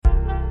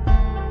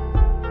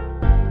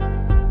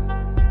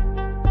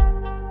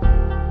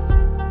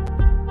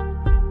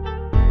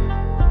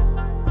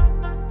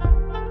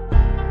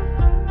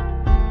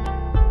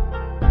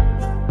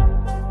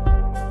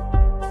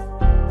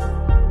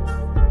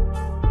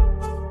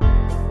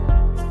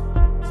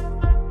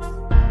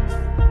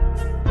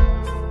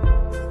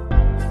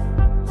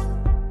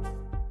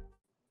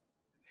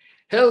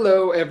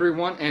Hello,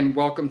 everyone, and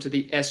welcome to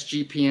the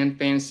SGPN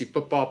Fantasy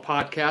Football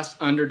Podcast,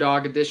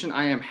 Underdog Edition.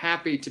 I am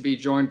happy to be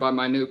joined by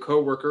my new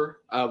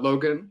coworker,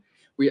 Logan.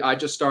 I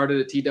just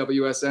started at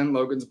TWSN.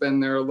 Logan's been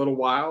there a little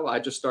while. I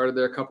just started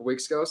there a couple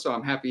weeks ago, so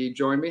I'm happy you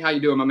joined me. How you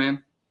doing, my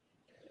man?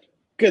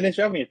 Good. Thanks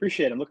for having me.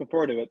 Appreciate it. I'm looking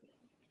forward to it.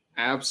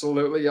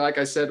 Absolutely. Like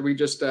I said, we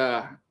just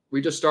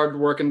started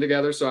working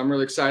together, so I'm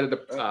really excited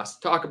to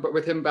talk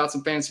with him about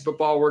some fantasy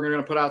football. We're going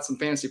to put out some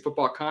fantasy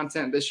football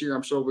content this year.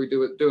 I'm sure we'll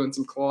do it doing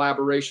some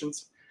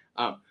collaborations.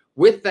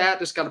 With that,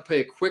 just got to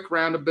play a quick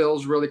round of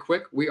bills really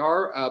quick. We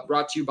are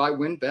brought to you by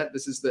WynnBET.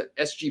 This is the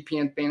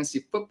SGPN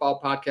Fantasy Football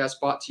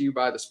Podcast brought to you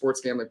by the Sports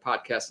Gambling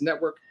Podcast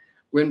Network.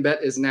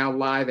 WynnBET is now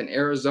live in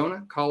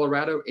Arizona,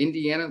 Colorado,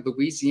 Indiana,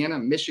 Louisiana,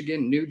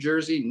 Michigan, New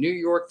Jersey, New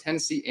York,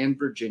 Tennessee, and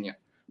Virginia.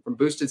 From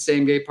boosted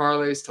same-game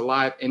parlays to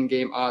live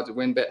in-game odds,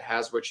 WynnBET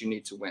has what you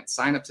need to win.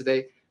 Sign up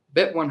today,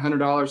 bet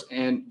 $100,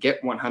 and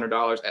get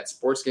 $100 at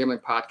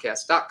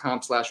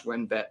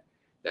sportsgamblingpodcast.com/WynnBET.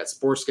 That's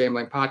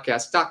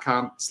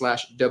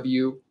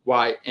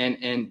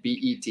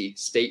sportsgamblingpodcast.com/WYNNBET.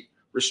 State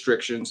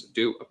restrictions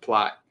do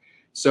apply.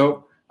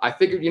 So I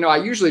figured, I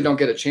usually don't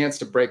get a chance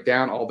to break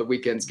down all the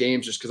weekend's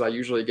games just because I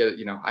usually get,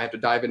 I have to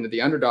dive into the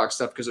underdog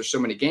stuff because there's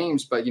so many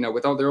games. But,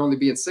 with there only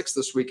being 6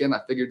 this weekend, I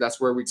figured that's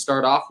where we'd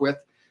start off with.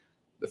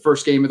 The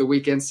first game of the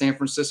weekend, San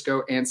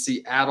Francisco and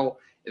Seattle.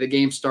 The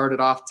game started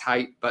off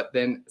tight, but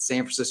then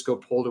San Francisco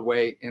pulled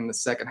away in the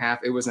second half.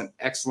 It was an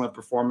excellent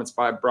performance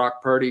by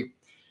Brock Purdy.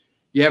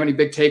 You have any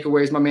big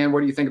takeaways, my man?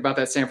 What do you think about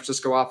that San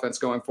Francisco offense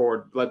going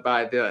forward, led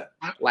by the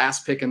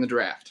last pick in the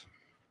draft?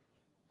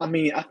 I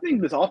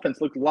think this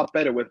offense looked a lot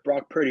better with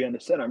Brock Purdy on the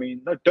center.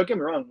 Don't get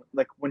me wrong.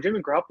 Like when Jimmy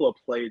Garoppolo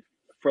played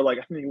for I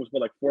think it was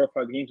 4 or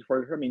 5 games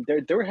before.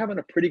 They were having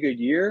a pretty good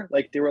year.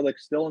 Like they were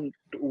still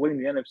winning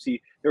the NFC.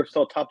 They were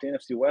still top the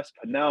NFC West.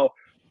 But now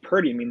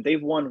Purdy,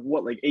 they've won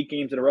 8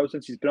 games in a row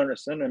since he's been under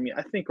center.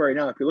 I think right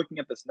now, if you're looking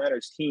at the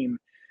Niners team,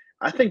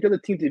 I think they're the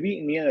team to beat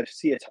in the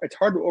NFC. It's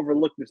hard to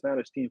overlook this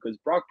Niners team because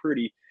Brock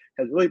Purdy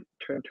has really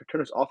turned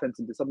his offense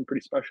into something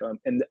pretty special.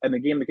 And the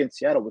game against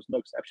Seattle was no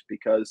exception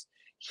because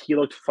he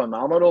looked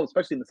phenomenal,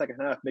 especially in the second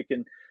half,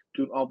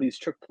 doing all these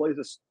trick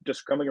plays,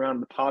 just scrumming around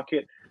in the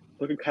pocket,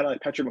 looking kind of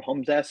like Patrick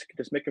Mahomes-esque,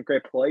 just making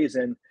great plays.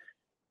 And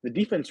the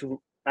defense,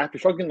 after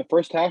struggling in the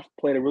first half,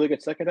 played a really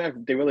good second half.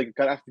 They really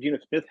got after Geno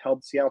Smith,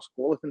 held Seattle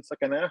scoreless in the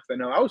second half.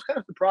 And I was kind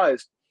of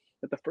surprised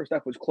that the first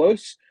half was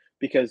close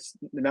because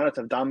the Niners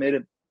have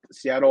dominated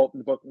Seattle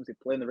in both games they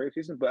played in the regular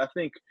season. But I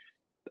think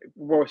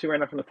what we're seeing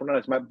right now from the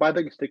 49ers, my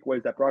biggest takeaway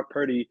is that Brock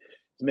Purdy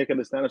is making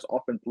this Niners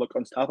offense look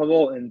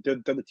unstoppable, and they're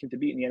the team to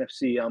beat in the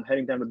NFC.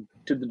 Heading down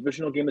to the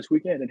divisional game this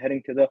weekend and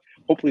heading to the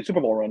hopefully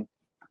Super Bowl run.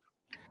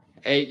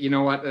 Hey, you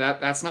know what?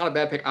 That's not a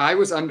bad pick. I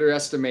was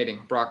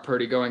underestimating Brock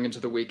Purdy going into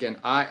the weekend.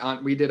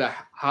 We did a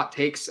hot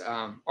takes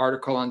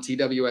article on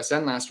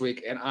TWSN last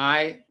week, and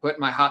I put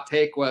my hot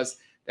take was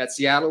that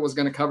Seattle was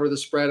going to cover the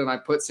spread, and I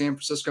put San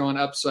Francisco on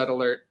upset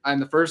alert. In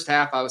the first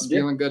half, I was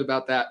feeling good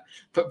about that.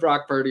 But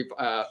Brock Purdy,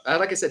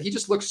 like I said, he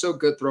just looks so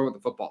good throwing the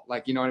football.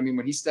 Like, you know what I mean?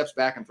 When he steps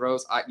back and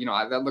throws,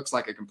 that looks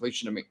like a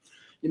completion to me.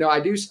 I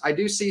do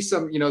see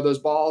some, those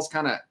balls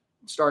kind of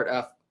start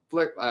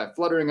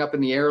fluttering up in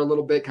the air a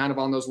little bit, kind of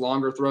on those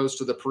longer throws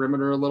to the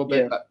perimeter a little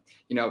bit. Yeah. But,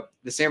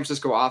 the San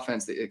Francisco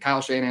offense,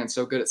 Kyle Shanahan's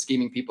so good at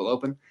scheming people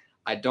open.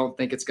 I don't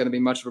think it's going to be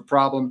much of a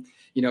problem.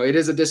 It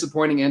is a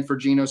disappointing end for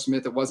Geno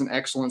Smith. It was an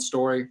excellent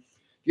story. Do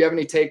you have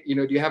any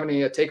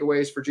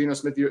takeaways for Geno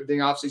Smith during the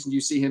offseason? Do you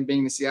see him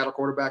being the Seattle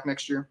quarterback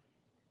next year?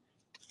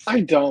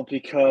 I don't,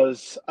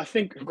 because I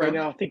think right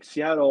now,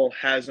 Seattle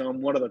has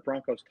one of the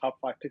Broncos' top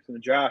 5 picks in the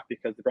draft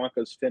because the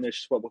Broncos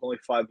finished with only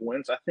 5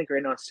 wins. I think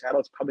right now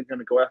Seattle's probably going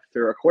to go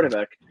after a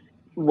quarterback,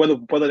 whether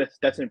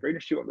that's in free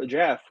agency or the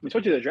draft.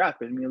 Especially the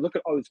draft. Look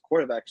at all these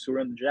quarterbacks who are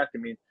in the draft. I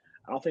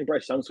don't think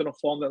Bryce Young's going to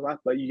fall in their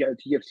lap, but you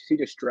have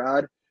C.J.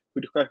 Stroud,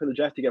 who declared for the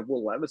draft. You have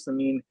Will Levis. I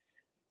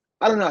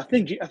don't know. I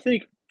think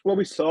what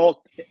we saw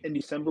in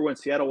December when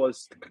Seattle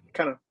was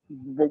kind of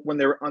when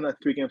they were on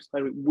that 3-game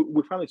slide,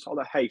 we finally saw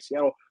that, hey,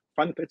 Seattle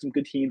finally played some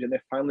good teams and they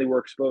finally were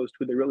exposed to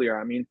who they really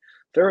are.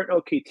 They're an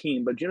okay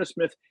team, but Geno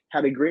Smith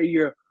had a great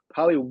year,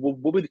 probably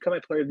will become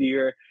a player of the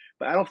year,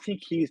 but I don't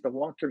think he's the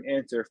long-term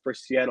answer for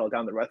Seattle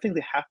down the road. I think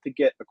they have to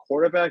get a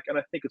quarterback, and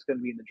I think it's going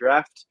to be in the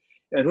draft.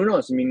 And who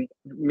knows?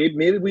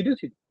 Maybe we do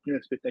see Geno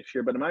Smith next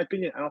year, but in my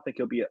opinion, I don't think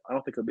he'll be the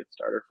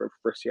starter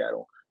for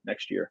Seattle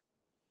next year.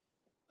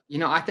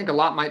 I think a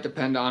lot might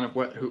depend on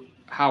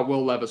how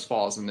Will Levis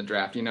falls in the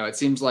draft. It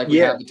seems like we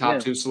have the top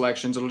 2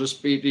 selections. It'll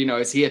just be,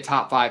 is he a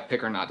top 5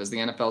 pick or not? Does the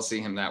NFL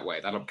see him that way?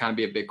 That'll kind of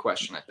be a big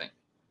question, I think.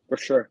 For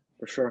sure.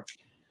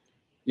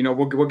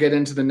 We'll get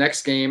into the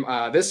next game.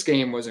 This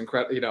game was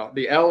incredible.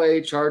 The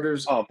LA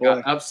Chargers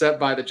got upset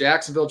by the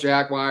Jacksonville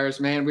Jaguars.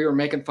 Man, we were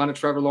making fun of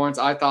Trevor Lawrence.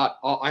 I thought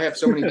I have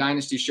so many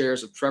dynasty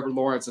shares of Trevor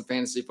Lawrence in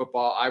fantasy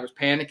football. I was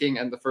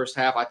panicking in the first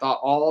half. I thought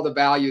all the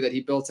value that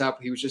he built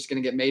up, he was just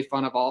going to get made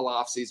fun of all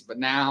offseason. But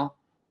now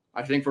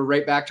I think we're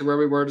right back to where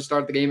we were to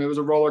start the game. It was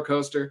a roller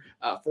coaster.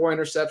 4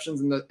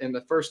 interceptions in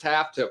the first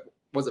half to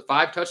was it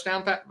 4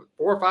 touchdown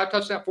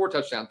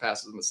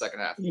passes in the second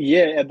half.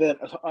 Yeah, and then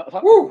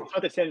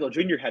Asante Samuel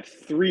Jr. had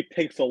 3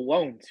 picks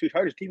alone. Two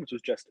Chargers defense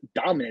was just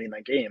dominating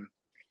that game.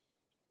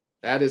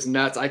 That is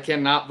nuts. I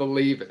cannot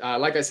believe it.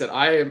 Like I said,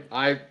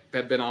 I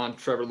have been on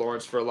Trevor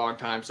Lawrence for a long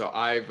time, so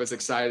I was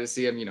excited to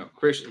see him.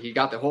 He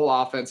got the whole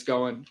offense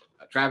going.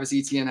 Travis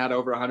Etienne had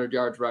over 100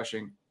 yards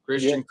rushing.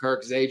 Christian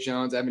Kirk, Zay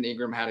Jones, Evan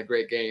Ingram had a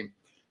great game.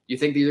 You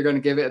think these are going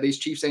to give these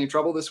Chiefs any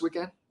trouble this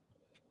weekend?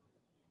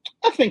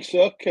 I think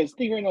so, because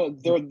right now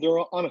they're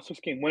on a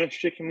 6-game winning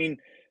streak. I mean,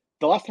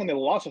 the last time they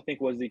lost, I think,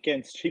 was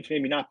against Chiefs.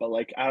 Maybe not, but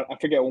I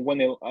forget when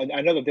they.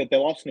 I know that they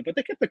lost it, but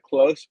they kept it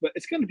close. But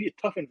it's going to be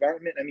a tough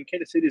environment. I mean,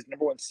 Kansas City is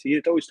number 1 seed.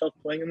 It's always tough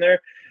playing in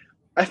there.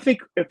 I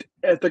think if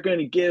they're going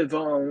to give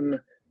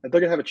if they're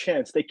going to have a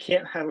chance, they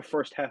can't have a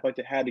first half like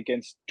they had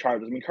against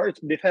Chargers. I mean, Chargers,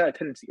 they've had a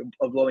tendency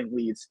of blowing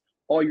leads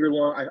all year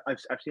long.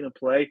 I've seen them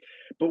play,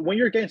 but when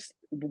you're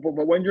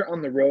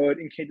on the road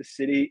in Kansas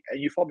City and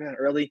you fall behind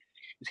early,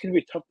 it's going to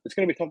be tough. It's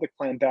going to be tough to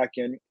climb back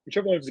in.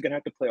 Trevor Lawrence is going to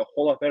have to play a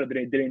whole lot better than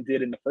he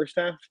did in the first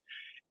half,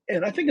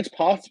 and I think it's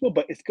possible,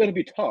 but it's going to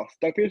be tough.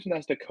 Doug Peterson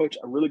has to coach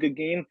a really good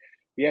game.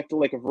 You have to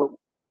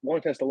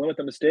Lawrence has to limit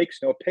the mistakes.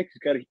 No picks. He's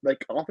got to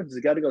offense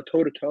has got to go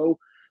toe to toe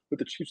with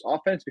the Chiefs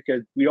offense,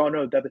 because we all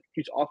know that the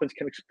Chiefs offense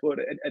can explode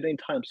at any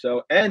time.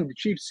 So, and the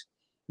Chiefs,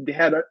 they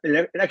had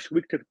an extra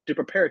week to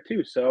prepare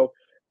too. So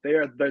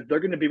they're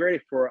going to be ready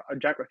for a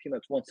Jaguar team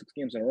that's won 6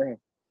 games in a row.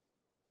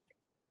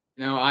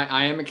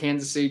 I am a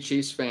Kansas City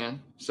Chiefs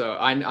fan, so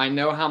I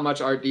know how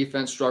much our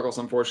defense struggles.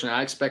 Unfortunately,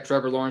 I expect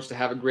Trevor Lawrence to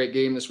have a great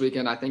game this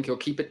weekend. I think he'll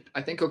keep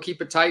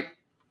it tight.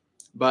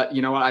 But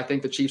you know what? I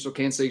think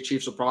Kansas City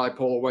Chiefs will probably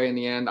pull away in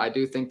the end. I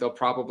do think they'll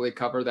probably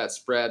cover that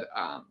spread.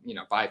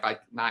 By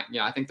 9.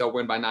 I think they'll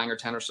win by 9 or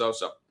 10 or so.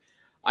 So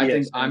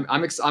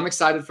I'm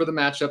excited for the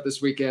matchup this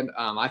weekend.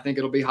 I think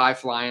it'll be high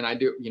flying. I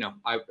do.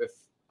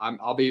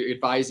 I'll be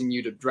advising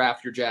you to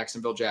draft your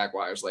Jacksonville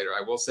Jaguars later.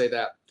 I will say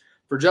that.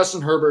 For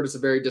Justin Herbert, it's a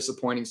very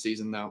disappointing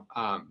season, though.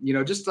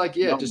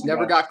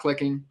 Never got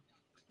clicking.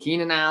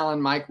 Keenan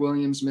Allen, Mike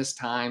Williams missed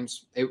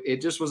times.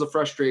 It just was a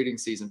frustrating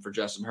season for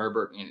Justin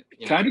Herbert.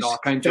 Can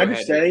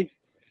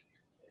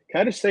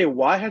I just say,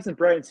 why hasn't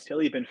Brandon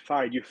Staley been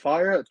fired? You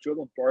fire Joe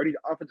Lombardi, the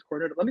offensive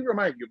coordinator. Let me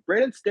remind you,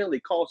 Brandon Staley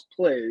calls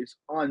plays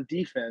on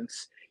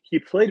defense. He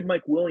played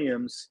Mike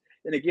Williams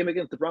in a game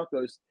against the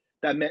Broncos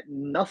that meant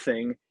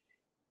nothing.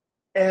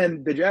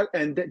 And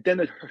then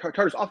the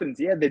Chargers offense,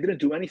 they didn't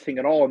do anything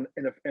at all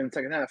in the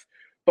second half.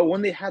 But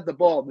when they had the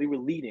ball, they were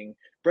leading.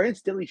 Brandon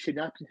Staley should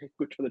not be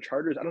good for the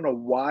Chargers. I don't know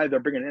why they're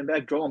bringing him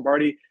back. Joe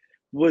Lombardi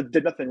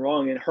did nothing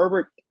wrong, and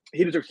Herbert,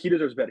 he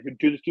deserves better.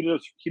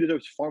 He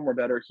deserves far more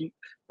better.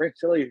 Brandon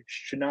Staley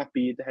should not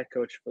be the head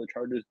coach for the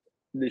Chargers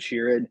this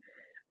year. And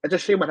it's a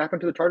shame what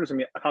happened to the Chargers. I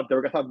mean, I thought they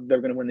were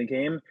going to win the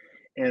game,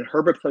 and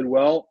Herbert played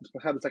well.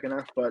 Had the second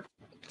half, but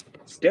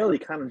Staley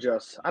kind of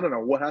just, I don't know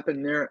what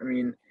happened there. I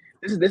mean,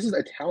 this is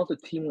a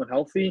talented team when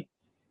healthy.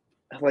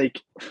 I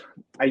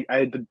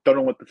don't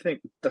know what to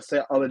think to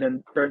say other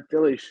than Brandon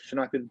Staley should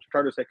not be the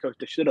Chargers head coach.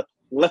 They should have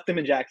left him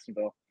in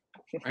Jacksonville.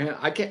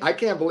 I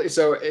can't believe.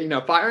 So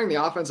firing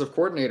the offensive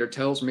coordinator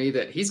tells me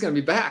that he's going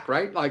to be back,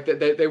 right? Like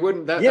they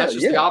wouldn't. That's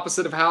just the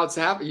opposite of how it's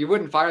happened. You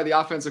wouldn't fire the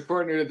offensive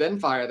coordinator then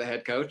fire the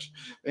head coach.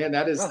 Man,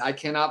 that is. I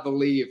cannot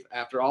believe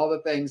after all the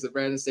things that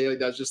Brandon Staley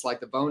does, just like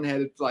the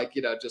boneheaded,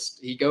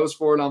 just he goes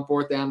for it on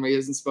 4th down when he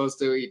isn't supposed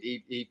to.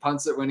 He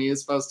punts it when he is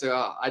supposed to.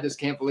 I just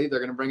can't believe they're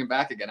going to bring him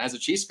back again. As a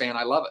Chiefs fan,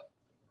 I love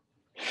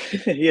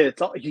it. Yeah,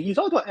 he's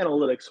all about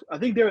analytics. I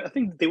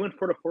think they went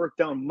for the 4th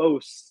down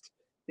most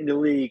in the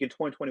league in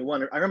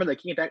 2021. I remember they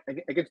came back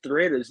against the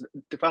Raiders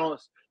to final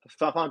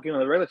game of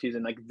the regular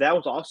season. That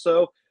was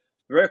also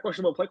very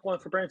questionable play calling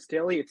for Brandon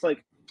Staley. It's I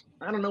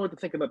don't know what to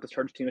think about this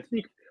Chargers team. I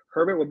think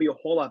Herbert would be a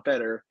whole lot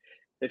better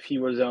if he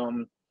was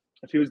the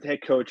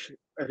head coach.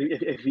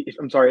 If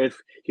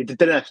he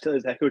didn't have Staley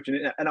as head coach.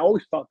 And I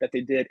always thought that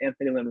they did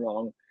Anthony Lynn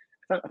wrong.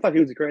 I thought he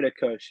was a great head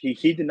coach. He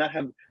did not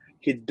have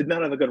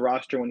a good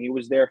roster when he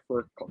was there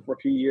for a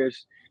few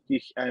years.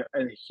 He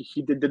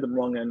did them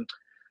wrong, and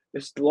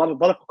there's a lot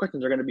of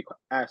questions are going to be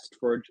asked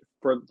for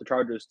the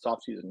Chargers this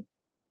offseason.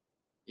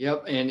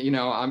 Yep, and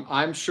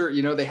I'm sure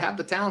they have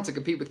the talent to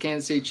compete with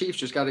Kansas City Chiefs.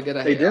 Just got to get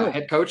a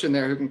head coach in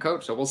there who can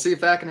coach. So we'll see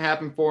if that can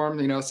happen for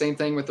them. Same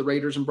thing with the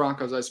Raiders and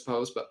Broncos, I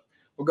suppose. But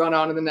we'll go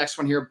on to the next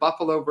one here: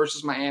 Buffalo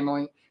versus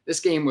Miami. This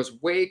game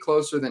was way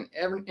closer than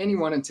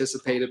anyone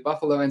anticipated.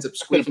 Buffalo ends up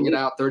squeaking it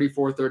out,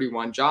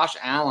 34-31. Josh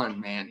Allen,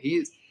 man,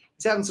 he's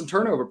having some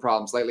turnover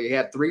problems lately. He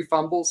had 3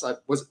 fumbles.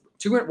 Was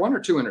it 1 or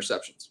 2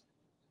 interceptions?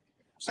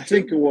 I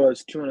think it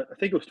was 2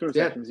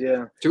 interceptions.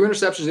 Yeah, 2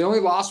 interceptions. He only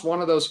lost 1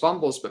 of those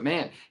fumbles, but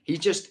man, he's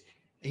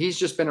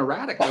just been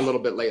erratic a little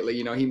bit lately.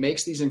 He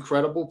makes these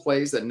incredible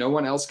plays that no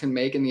one else can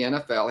make in the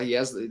NFL. He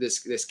has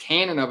this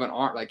cannon of an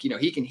arm,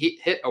 he can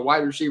hit a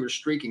wide receiver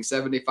streaking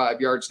 75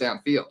 yards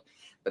downfield.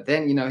 But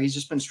then, he's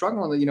just been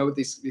struggling, with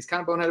these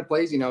kind of boneheaded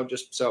plays,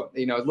 just so,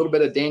 a little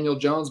bit of Daniel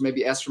Jones,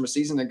 maybe from a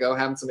season ago,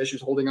 having some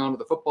issues holding on to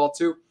the football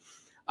too.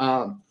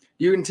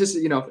 you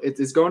anticipate,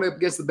 it's going up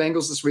against the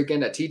Bengals this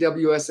weekend at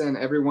TWSN.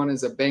 Everyone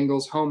is a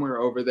Bengals homer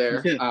over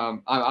there.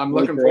 I'm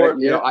looking forward.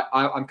 Yeah.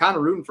 I'm kind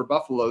of rooting for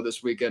Buffalo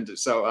this weekend,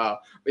 so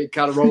we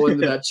kind of roll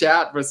into that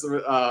chat with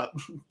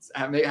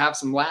have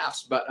some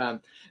laughs.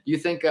 But you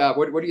think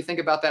what do you think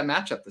about that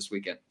matchup this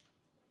weekend?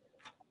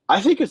 I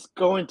think it's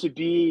going to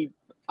be.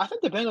 I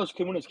think the Bengals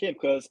can win this game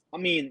because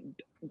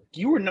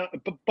you were not.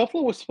 But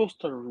Buffalo was supposed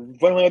to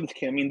run away with this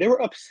game. They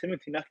were up 17-0.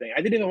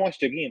 I didn't even watch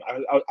the game.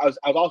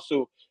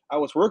 I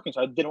was working,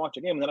 so I didn't watch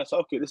the game. And then I saw,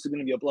 okay, this is going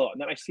to be a blowout.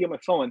 And then I see on my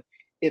phone,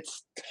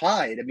 it's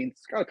tied.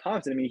 Scarlett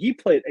Thompson. He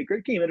played a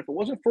great game. And if it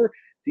wasn't for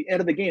the end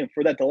of the game,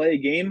 for that delay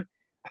game,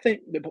 I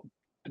think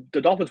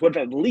the Dolphins would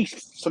have at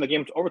least sent the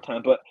game to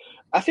overtime. But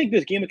I think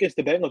this game against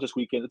the Bengals this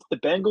weekend, it's the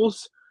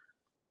Bengals.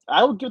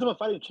 I would give them a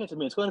fighting chance.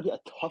 It's going to be a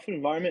tough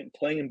environment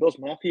playing in Bills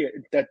Mafia.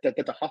 That's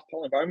a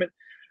hostile environment.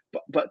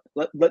 But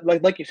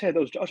like you said,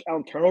 those Josh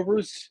Allen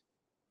turnovers.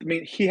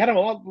 He had them a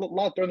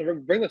lot during the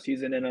regular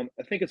season, and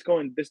I think it's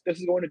going. This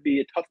is going to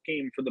be a tough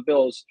game for the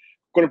Bills,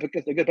 going up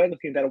against a good Bengals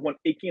team that have won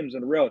 8 games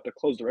in a row to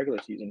close the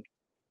regular season.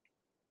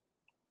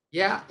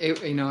 Yeah,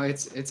 it'll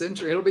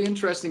be an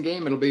interesting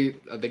game. It'll be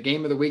the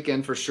game of the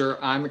weekend for sure.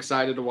 I'm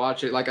excited to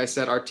watch it. Like I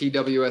said, our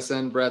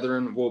TWSN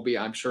brethren will be,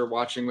 I'm sure,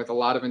 watching with a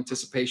lot of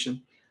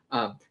anticipation.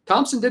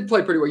 Thompson did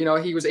play pretty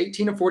well. He was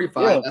 18 of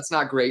 45. Yeah. That's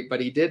not great,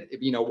 but he did.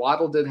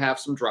 Waddle did have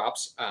some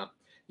drops.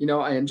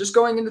 And just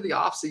going into the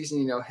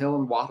offseason, Hill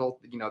and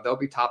Waddle, they'll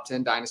be top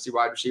 10 dynasty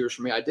wide receivers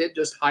for me. I did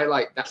just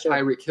highlight that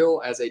Tyreek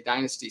Hill as a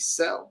dynasty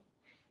sell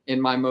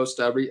in my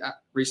most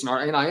recent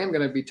article, and I am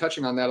going to be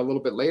touching on that a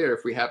little bit later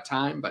if we have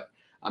time. But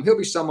he'll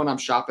be someone I'm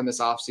shopping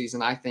this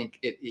offseason. I think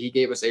he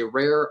gave us a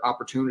rare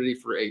opportunity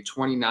for a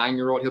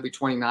 29-year-old. He'll be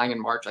 29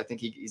 in March. I think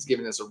he's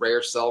given us a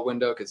rare sell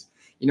window because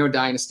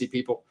dynasty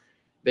people.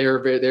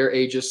 They're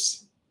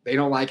ages. They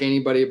don't like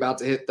anybody about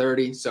to hit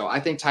 30. So I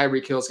think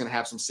Tyreek Hill is going to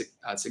have some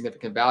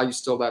significant value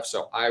still left.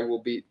 So I will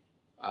be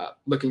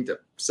looking to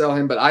sell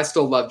him. But I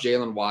still love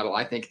Jalen Waddle.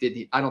 I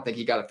don't think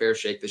he got a fair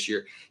shake this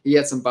year. He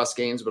had some bust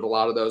games, but a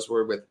lot of those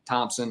were with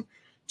Thompson.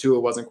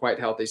 Tua wasn't quite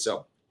healthy.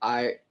 So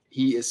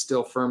he is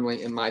still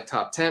firmly in my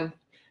top 10.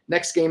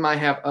 Next game I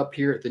have up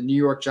here, the New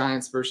York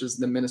Giants versus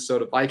the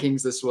Minnesota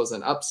Vikings. This was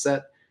an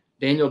upset.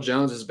 Daniel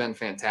Jones has been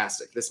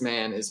fantastic. This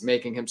man is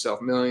making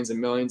himself millions and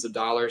millions of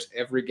dollars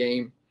every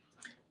game.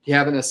 Do you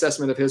have an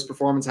assessment of his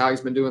performance, how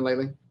he's been doing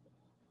lately?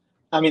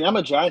 I'm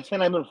a Giants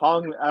fan. I've been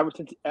following him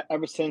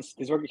ever since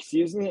this rookie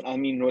season.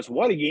 It was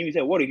what a game he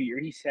said, what a year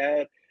he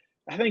said.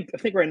 I think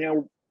right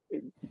now,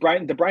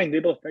 the Brian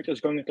Daboll effect is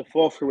going into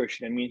full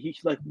fruition. He's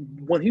like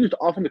when he was the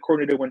offensive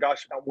coordinator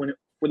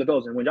for the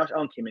Bills, and when Josh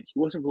Allen came in, he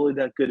wasn't really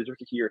that good his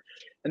rookie year.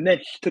 And then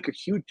he took a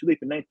huge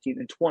leap in 19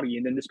 and 20,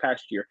 and then this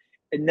past year.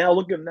 And now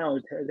look at him now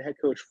as the head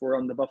coach for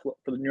the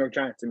New York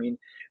Giants.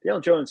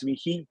 Daniel Jones.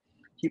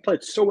 He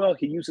played so well.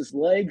 He used his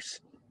legs.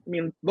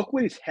 Look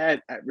what he's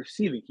had at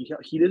receiving.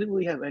 He didn't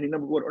really have any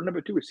number 1 or number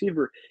 2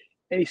 receiver,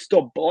 and he's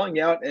still balling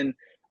out. And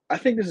I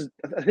think the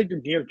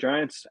New York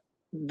Giants.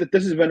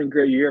 This has been a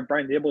great year.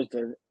 Brian Daboll is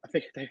the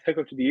head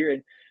coach of the year,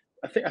 and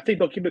I think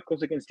they'll keep it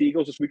close against the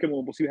Eagles this weekend.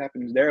 We'll see what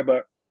happens there.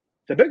 But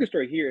the biggest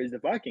story here is the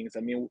Vikings.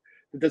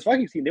 This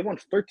Vikings team, they won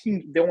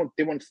 13.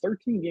 They won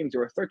 13 games. They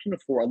were 13-4,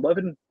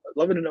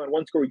 11-9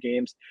 one-score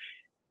games,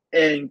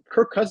 and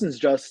Kirk Cousins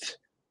just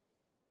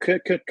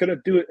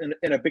couldn't do it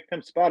in a big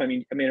time spot.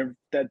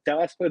 That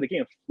last play of the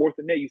game, 4th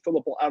and 8, you throw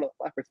the ball out of the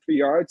flat for 3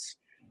 yards.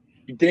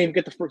 You didn't even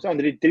get the first down.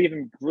 They didn't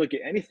even really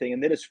get anything,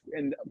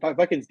 and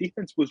Vikings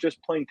defense was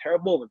just playing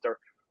terrible. With their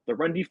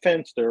run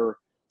defense, their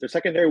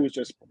secondary was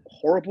just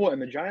horrible,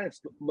 and the Giants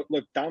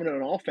looked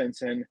dominant on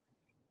offense. And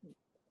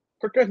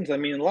Kirk Cousins, a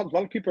lot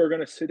of people are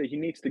going to say that he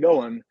needs to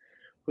go, and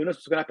who knows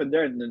what's going to happen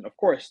there. And then, of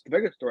course, the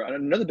biggest story,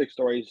 another big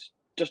story is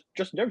just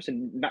Justin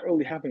Jefferson not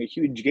really having a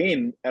huge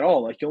game at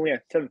all. He only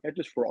had 7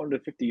 catches for under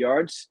 50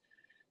 yards.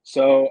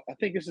 So I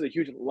think this is a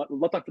huge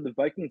letdown for the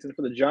Vikings and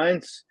for the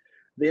Giants.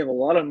 They have a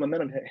lot of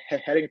momentum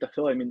heading into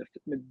Philly.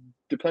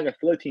 They're playing a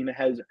Philly team that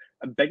has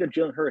a bag of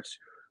Jalen Hurts,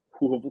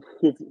 who've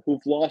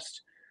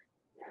lost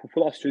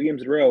 2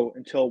 games in a row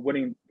until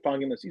winning the final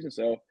game of the season.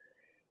 So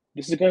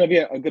this is going to be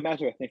a good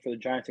matchup, I think, for the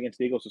Giants against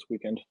the Eagles this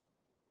weekend.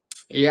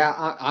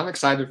 Yeah, I'm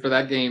excited for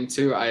that game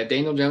too.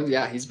 Daniel Jones,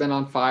 he's been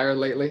on fire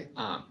lately.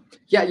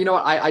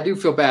 I do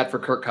feel bad for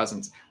Kirk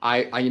Cousins.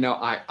 I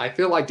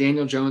feel like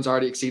Daniel Jones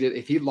already exceeded.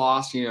 If he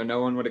lost,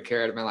 no one would have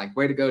cared. I've been like,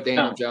 way to go,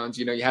 Daniel Jones.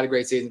 You had a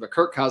great season. But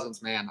Kirk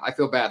Cousins, man, I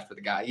feel bad for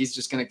the guy. He's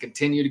just going to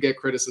continue to get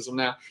criticism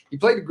now. He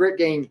played a great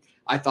game,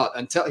 I thought,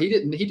 until he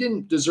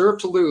didn't deserve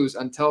to lose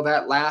until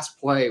that last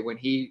play when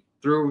he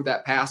threw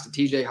that pass to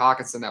TJ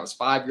Hawkinson that was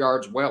 5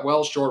 yards,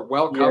 well short,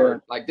 well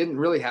covered. Yeah. Didn't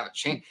really have a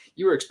chance.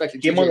 You were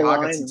expecting TJ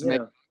Hawkinson to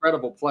make an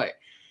incredible play.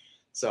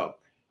 So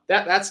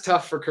that's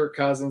tough for Kirk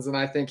Cousins, and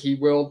I think he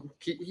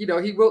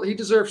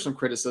deserves some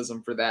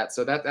criticism for that.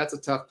 So that's a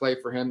tough play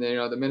for him.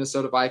 The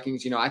Minnesota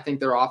Vikings, I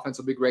think their offense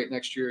will be great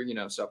next year.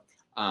 So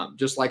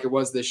just like it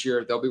was this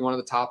year, they'll be one of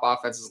the top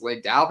offenses in the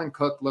league. Dalvin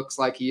Cook looks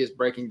like he is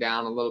breaking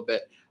down a little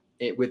bit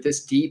with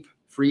this deep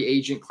free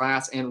agent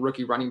class and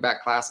rookie running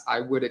back class. I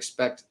would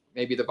expect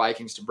maybe the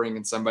Vikings to bring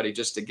in somebody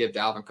just to give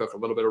Dalvin Cook a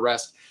little bit of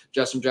rest.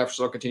 Justin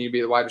Jefferson will continue to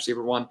be the wide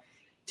receiver one.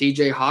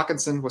 TJ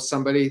Hawkinson was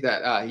somebody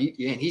that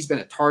he's been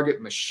a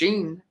target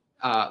machine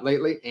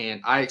lately,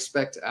 and I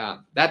expect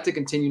that to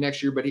continue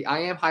next year. But I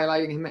am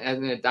highlighting him as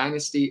a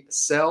dynasty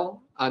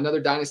sell, another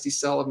dynasty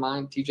sell of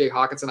mine, TJ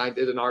Hawkinson. I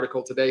did an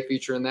article today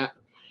featuring that,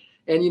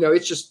 and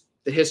it's just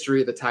the history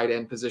of the tight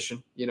end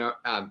position.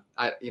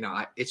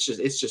 It's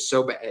just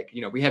so bad.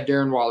 We have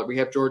Darren Waller, we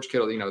have George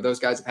Kittle. Those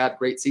guys have had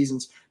great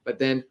seasons, but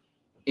then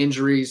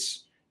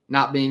injuries,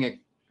 not being a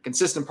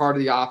consistent part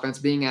of the offense,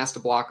 being asked to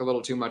block a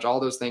little too much,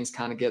 all those things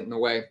kind of get in the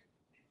way.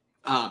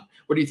 What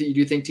do you think? Do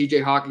you think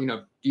TJ Hawk,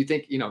 do you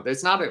think,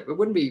 it's not, it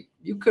wouldn't be,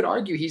 you could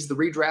argue he's the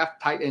redraft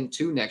tight end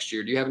 2 next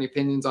year. Do you have any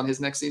opinions on his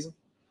next season?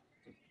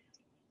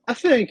 I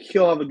think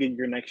he'll have a good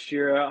year next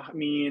year. I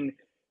mean,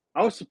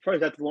 I was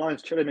surprised that the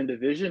Lions traded him in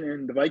division,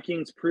 and the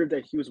Vikings proved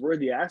that he was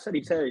worthy asset.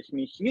 He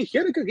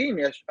had a good game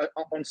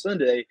on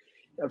Sunday,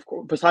 of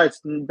course, besides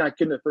not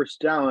getting the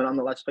first down on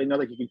the last play.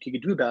 Nothing he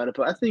could do about it.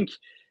 But I think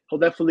he'll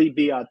definitely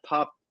be a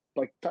top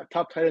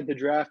tight end to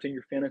draft in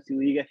your fantasy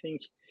league. I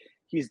think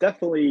he's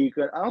definitely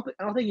good. I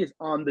don't think he's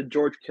on the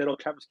George Kittle,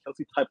 Travis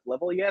Kelce type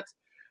level yet,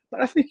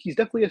 but I think he's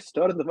definitely a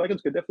stud, and the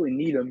Vikings could definitely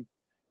need him.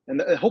 And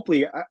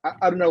hopefully,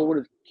 I don't know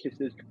what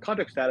his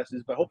contract status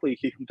is, but hopefully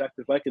he comes back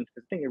to the Vikings.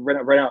 Because I think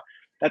right now,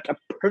 that's a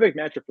perfect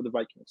matchup for the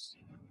Vikings.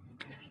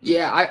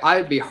 Yeah,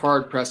 I'd be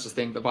hard-pressed to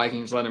think the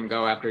Vikings let him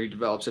go after he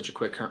developed such a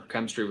quick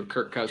chemistry with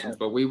Kirk Cousins.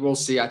 But we will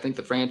see. I think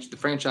the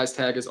franchise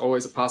tag is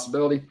always a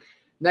possibility.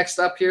 Next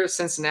up here,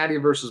 Cincinnati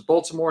versus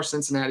Baltimore.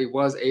 Cincinnati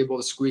was able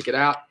to squeak it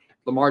out.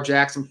 Lamar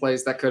Jackson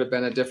plays. That could have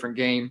been a different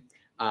game.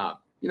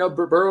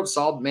 Burrow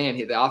saw, man,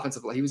 he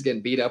was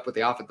getting beat up with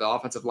the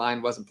offensive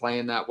line wasn't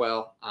playing that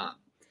well.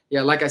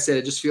 Like I said,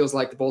 it just feels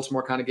like the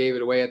Baltimore kind of gave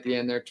it away at the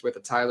end there with a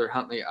Tyler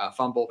Huntley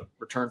fumble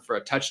return for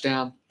a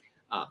touchdown.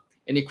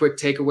 Any quick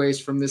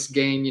takeaways from this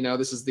game?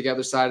 This is the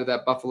other side of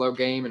that Buffalo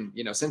game,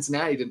 and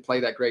Cincinnati didn't play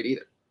that great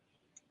either.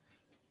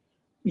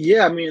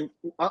 Yeah, I mean,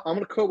 I'm going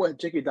to quote what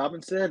J.K.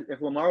 Dobbins said.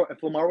 If Lamar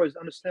was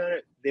understand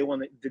it, they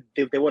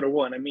would have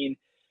won. I mean,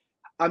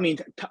 I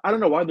don't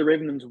know why the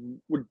Ravens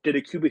did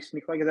a QB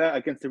sneak like that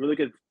against a really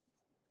good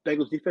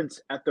Bengals defense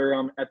at their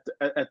at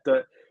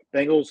the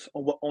Bengals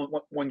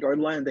on 1 yard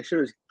line. They should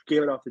have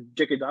gave it off to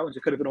J.K. Dobbins.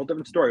 It could have been a whole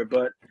different story.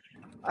 But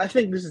I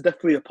think this is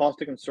definitely a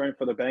positive concern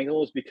for the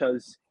Bengals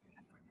because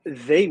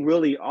they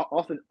really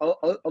often,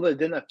 other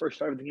than that first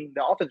start of the game,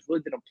 the offense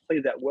really didn't play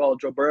that well.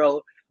 Joe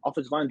Burrow,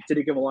 offensive line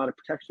didn't give him a lot of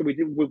protection. We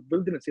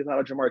really didn't see a lot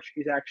of Jamar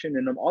Chase action,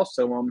 and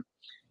also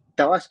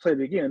that last play of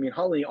the game. I mean,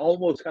 Huntley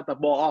almost got the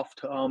ball off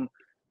to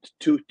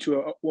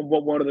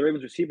one of the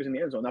Ravens receivers in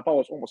the end zone. That ball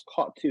was almost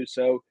caught too.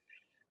 So,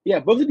 yeah,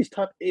 both of these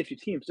top AFC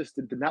teams just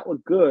did not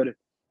look good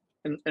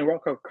in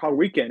Wild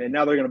weekend, and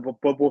now they're going to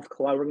both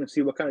collide. We're going to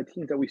see what kind of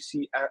teams that we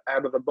see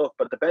out of them both.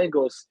 But the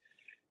Bengals,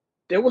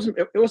 it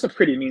wasn't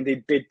pretty. I mean,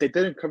 they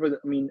didn't cover.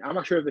 I'm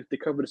not sure if they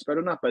covered the spread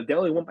or not, but they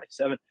only won by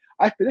 7.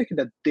 I predicted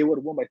that they would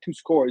have won by 2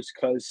 scores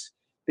because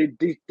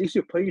they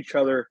should play each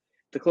other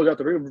to close out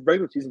the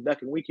regular season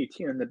back in Week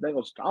 18, and the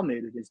Bengals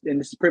dominated. And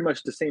this is pretty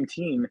much the same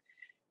team.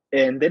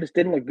 And they just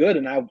didn't look good.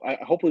 And I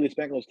hopefully this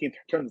Bengals team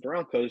turns it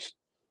around because,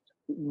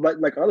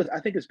 like others,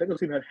 I think this Bengals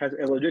team has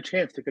a legit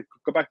chance to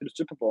go back to the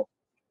Super Bowl.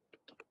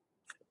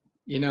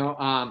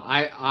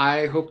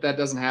 I hope that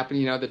doesn't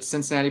happen. The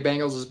Cincinnati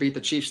Bengals has beat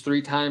the Chiefs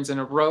 3 times in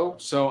a row.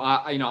 So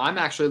I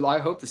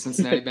hope the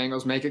Cincinnati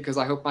Bengals make it because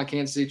I hope my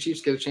Kansas City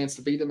Chiefs get a chance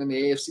to beat them in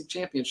the AFC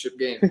Championship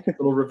game. A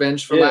little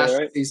revenge for last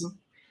season.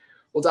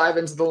 We'll dive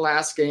into the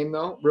last game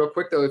though, real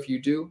quick though. If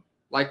you do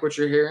like what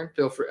you're hearing,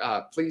 feel free.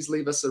 Please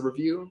leave us a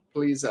review.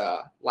 Please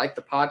like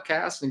the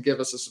podcast and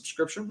give us a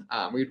subscription.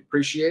 We'd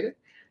appreciate it.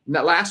 And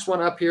that last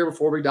one up here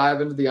before we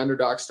dive into the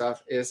underdog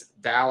stuff is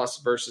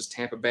Dallas versus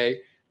Tampa Bay.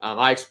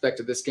 I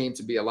expected this game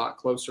to be a lot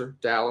closer.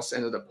 Dallas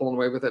ended up pulling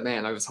away with it.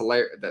 Man, it was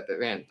hilarious.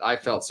 I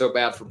felt so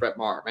bad for Brett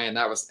Maher. Man,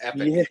 that was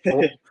epic.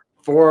 Yeah.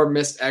 4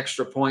 missed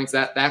extra points.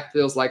 That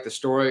feels like the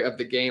story of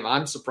the game.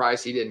 I'm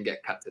surprised he didn't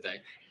get cut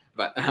today.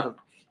 But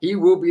he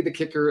will be the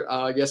kicker,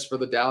 for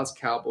the Dallas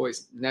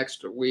Cowboys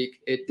next week.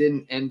 It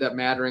didn't end up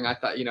mattering. I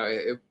thought,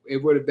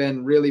 it would have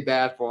been really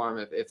bad for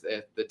him if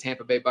the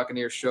Tampa Bay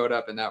Buccaneers showed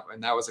up and that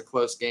was a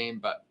close game,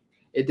 but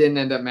it didn't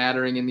end up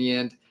mattering in the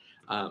end.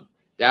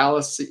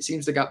 Dallas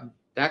seems to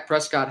Dak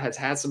Prescott has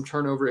had some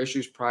turnover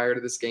issues prior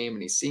to this game,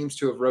 and he seems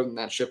to have rode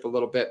that ship a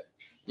little bit.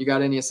 You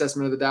got any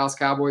assessment of the Dallas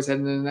Cowboys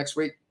heading into next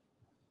week?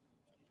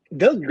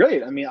 That was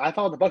great. I mean, I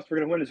thought the Bucs were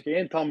going to win this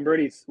game. Tom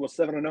Brady was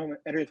 7-0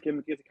 entering this game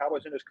against the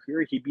Cowboys in his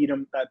career. He beat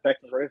them back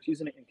in the regular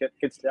season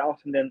against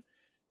Dallas,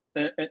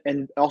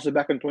 and also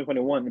back in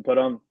 2021. But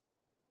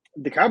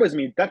the Cowboys,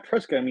 Dak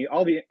Prescott,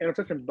 all the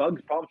interception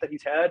bugs, problems that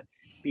he's had,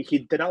 he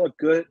did not look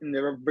good in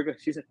the regular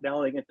season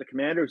finale against the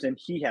Commanders, and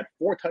he had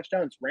 4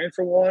 touchdowns, ran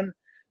for 1.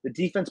 The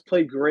defense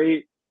played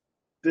great.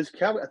 I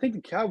think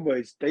the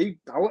Cowboys,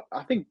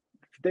 I think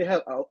they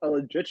have a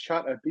legit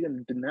shot at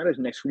beating the Niners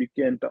next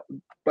weekend.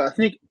 But I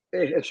think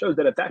it shows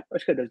that if Dak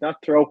Prescott does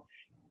not throw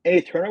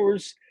any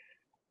turnovers,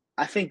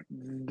 I think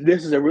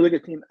this is a really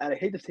good team, and I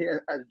hate to say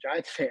it as a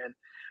Giants fan,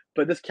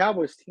 but this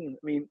Cowboys team,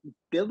 I mean,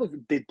 they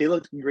looked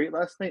great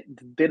last night.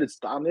 They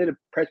just dominated.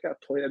 Prescott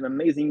played an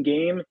amazing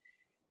game,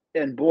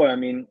 and boy, I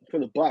mean, for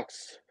the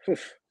Bucks,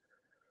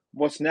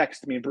 what's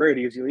next? I mean,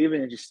 Brady, is he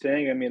leaving? Is he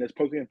staying? I mean, his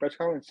post-game press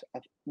conference,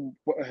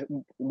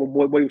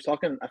 what he was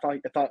talking, I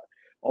thought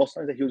all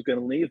signs that he was going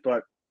to leave,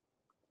 but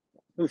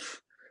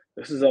oof,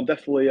 this is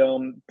definitely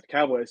the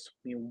Cowboys.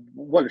 I mean,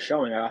 what a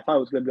showing! I thought it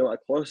was going to be a lot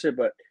closer,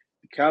 but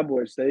the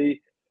Cowboys, they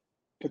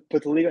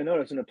put the league on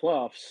notice in the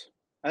playoffs.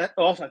 And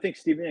also, I think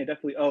Stephen A.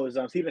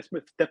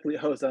 Smith definitely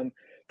owes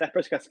Dak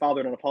Prescott's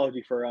father an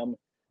apology for on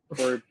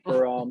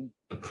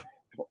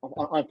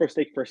first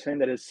take for saying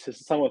that his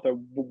son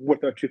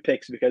with their 2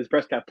 picks, because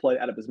Prescott played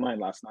out of his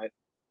mind last night.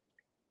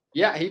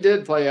 Yeah, he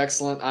did play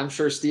excellent. I'm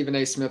sure Stephen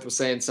A. Smith was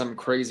saying something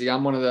crazy.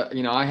 I'm one of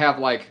the, I have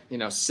like,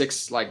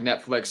 6 like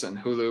Netflix and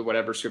Hulu,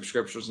 whatever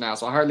subscriptions now.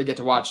 So I hardly get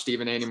to watch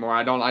Stephen A. anymore.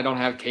 I don't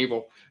have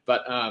cable,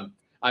 but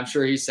I'm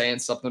sure he's saying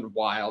something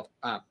wild.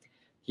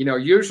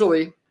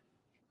 Usually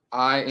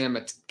I am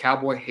a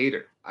Cowboy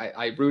hater.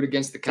 I root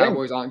against the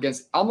Cowboys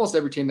against almost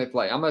every team they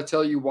play. I'm going to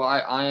tell you why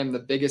I am the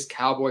biggest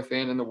Cowboy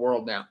fan in the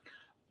world now.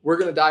 We're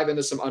going to dive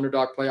into some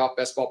underdog playoff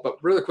best ball, but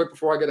really quick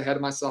before I get ahead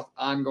of myself,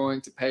 I'm going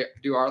to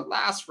do our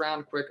last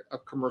round quick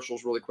of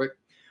commercials really quick.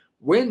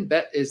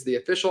 WynnBET is the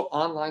official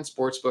online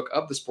sportsbook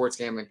of the Sports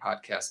Gambling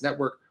Podcast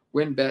Network.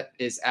 WynnBET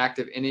is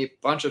active in a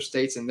bunch of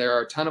states, and there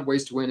are a ton of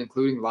ways to win,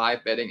 including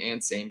live betting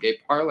and same-game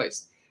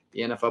parlays.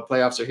 The NFL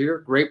playoffs are here.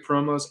 Great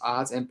promos,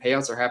 odds, and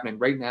payouts are happening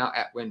right now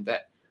at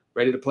WynnBET.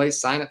 Ready to play?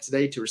 Sign up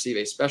today to receive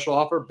a special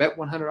offer. Bet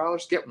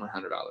 $100, get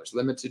 $100.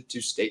 Limited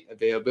to state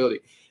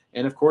availability.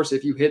 And, of course,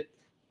 if you hit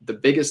the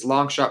biggest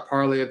long shot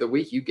parlay of the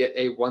week, you get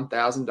a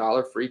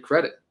 $1,000 free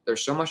credit.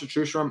 There's so much to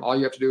choose from. All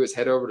you have to do is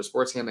head over to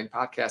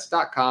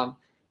sportsgamblingpodcast.com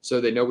so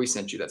they know we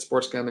sent you. That's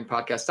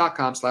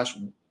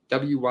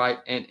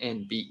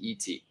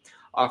sportsgamblingpodcast.com/WYNNBET.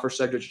 Offer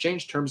subject to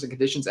change, terms and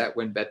conditions at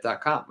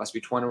wynnbet.com. Must be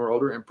 21 or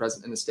older and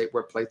present in the state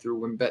where playthrough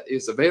WynnBET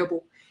is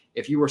available.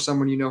 If you or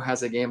someone you know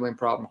has a gambling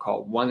problem,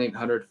 call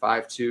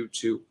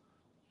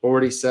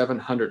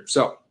 1-800-522-4700.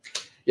 So,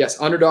 yes,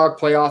 underdog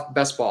playoff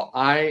best ball.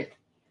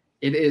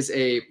 It is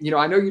I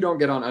know you don't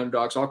get on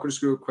underdog, so I'll just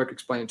do a quick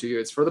explain to you.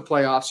 It's for the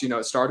playoffs.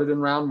 It started in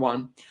round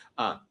 1.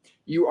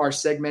 You are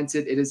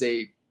segmented. It is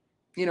it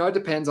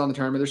depends on the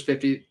tournament. There's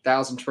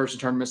 50,000 person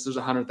tournaments. There's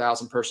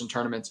 100,000 person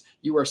tournaments.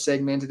 You are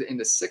segmented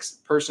into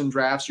 6-person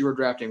drafts. You are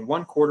drafting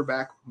 1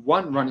 quarterback,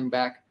 1 running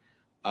back,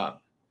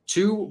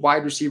 2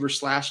 wide receivers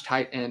 /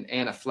 tight end,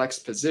 and a flex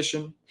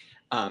position.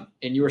 And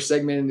you were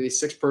segmented into these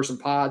 6-person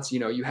pods.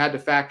 You had to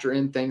factor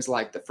in things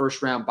like the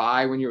first round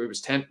bye when it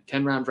was 10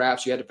 round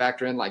drafts. You had to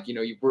factor in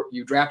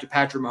you drafted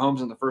Patrick Mahomes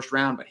in the first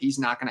round, but he's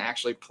not going to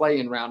actually play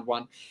in round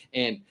 1.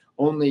 And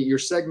you're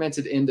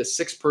segmented into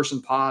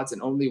 6-person pods,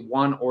 and only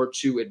 1 or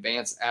 2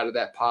 advance out of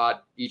that pod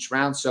each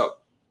round. So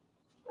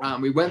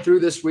we went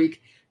through this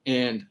week,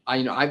 and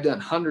I've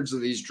done hundreds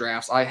of these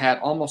drafts. I had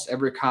almost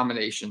every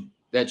combination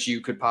that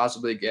you could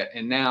possibly get,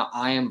 and now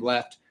I am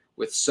left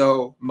with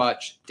so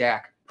much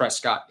Dak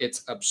Prescott.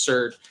 It's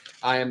absurd.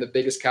 I am the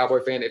biggest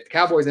Cowboy fan. If the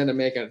Cowboys end up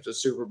making it to the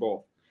Super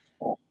Bowl,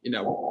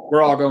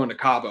 we're all going to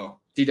Cabo,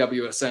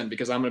 DWSN,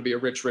 because I'm going to be a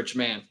rich, rich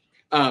man.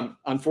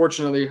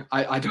 Unfortunately,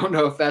 I don't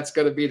know if that's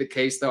going to be the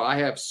case, though. I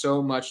have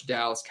so much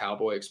Dallas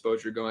Cowboy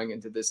exposure going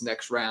into this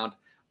next round.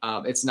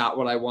 It's not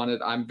what I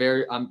wanted.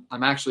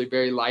 I'm actually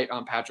very light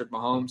on Patrick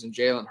Mahomes and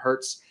Jalen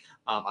Hurts.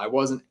 I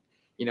wasn't,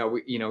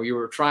 you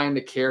were trying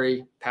to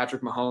carry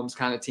Patrick Mahomes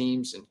kind of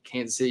teams and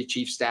Kansas City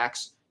Chiefs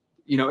stacks.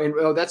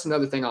 And that's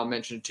another thing I'll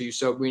mention to you.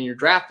 So when you're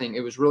drafting,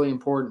 it was really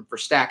important for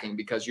stacking,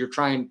 because you're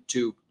trying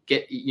to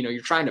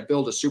you're trying to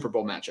build a Super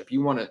Bowl matchup.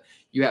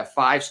 You have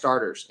 5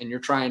 starters, and you're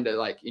trying to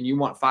and you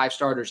want 5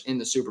 starters in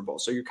the Super Bowl.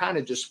 So you're kind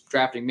of just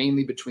drafting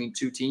mainly between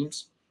 2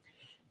 teams.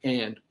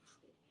 And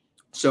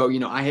so,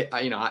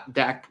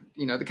 Dak,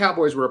 the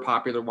Cowboys were a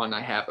popular one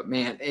I have, but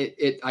man,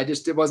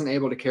 it wasn't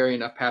able to carry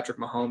enough Patrick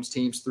Mahomes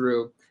teams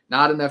through,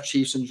 not enough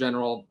Chiefs in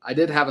general. I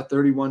did have a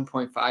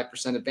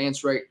 31.5%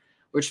 advance rate,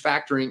 which,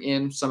 factoring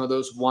in some of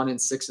those 1 in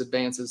 6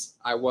 advances,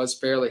 I was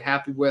fairly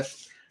happy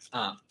with.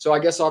 So I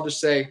guess I'll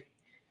just say,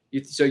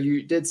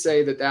 you did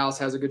say that Dallas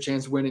has a good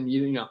chance of winning.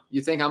 You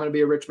think I'm going to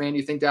be a rich man?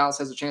 You think Dallas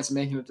has a chance of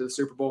making it to the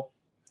Super Bowl?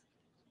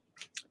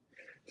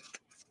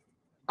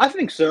 I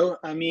think so.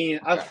 I mean,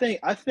 okay.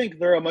 I think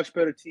they're a much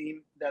better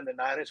team than the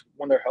Niners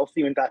when they're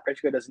healthy, when Dak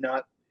Prescott does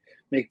not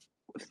make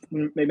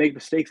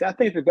mistakes. I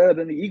think they're better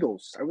than the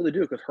Eagles. I really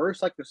do, because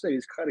Hurts, like I say,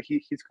 he's kind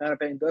of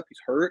banged up.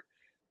 He's hurt.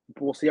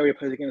 We'll see how he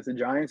plays against the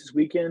Giants this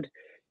weekend.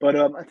 But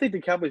I think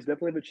the Cowboys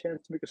definitely have a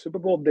chance to make a Super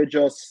Bowl. They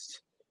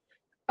just,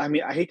 I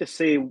hate to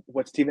say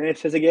what Stephen A.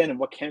 says again, and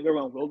what can go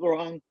wrong will go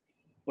wrong,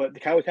 but the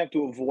Cowboys have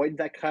to avoid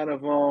that kind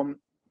of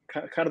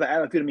the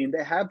attitude. I mean,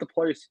 they have the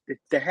players,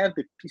 they have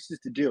the pieces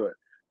to do it.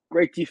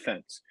 Great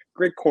defense,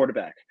 great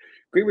quarterback,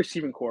 great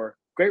receiving core,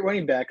 great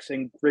running backs,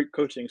 and great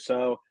coaching.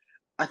 So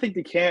I think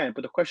they can.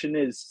 But the question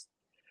is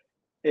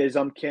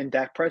can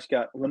Dak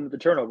Prescott limit the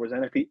turnovers?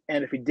 And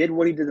if he did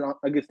what he did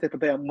against Tampa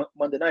Bay on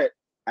Monday night,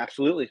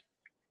 Absolutely.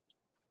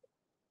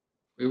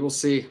 We will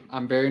see.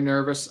 I'm very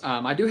nervous.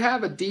 I do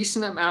have a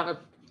decent amount of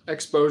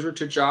exposure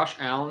to Josh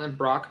Allen and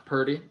Brock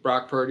Purdy.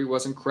 Brock Purdy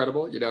was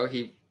incredible.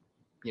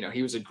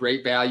 He was a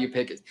great value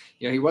pick.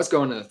 He was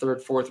going in the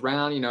third, fourth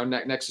round,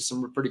 next to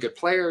some pretty good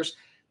players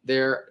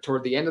there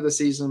toward the end of the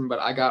season, but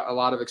I got a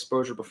lot of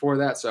exposure before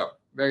that. So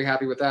very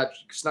happy with that.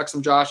 Snuck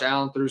some Josh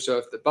Allen through. So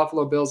if the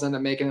Buffalo Bills end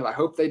up making it, I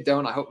hope they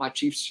don't. I hope my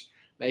Chiefs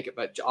make it,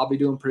 but I'll be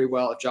doing pretty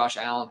well if Josh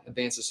Allen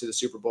advances to the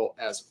Super Bowl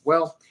as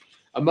well.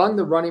 Among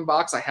the running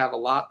backs, I have a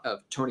lot of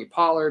Tony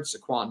Pollard,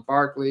 Saquon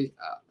Barkley,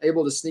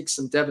 able to sneak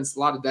a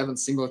lot of Devin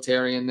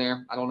Singletary in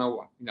there. I don't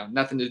know,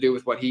 nothing to do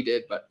with what he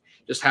did, but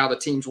just how the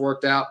teams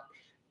worked out.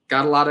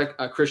 Got a lot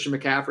of Christian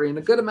McCaffrey and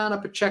a good amount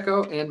of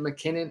Pacheco and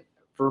McKinnon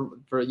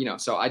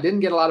so I didn't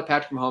get a lot of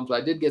Patrick Mahomes,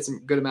 but I did get some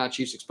good amount of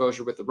Chiefs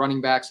exposure with the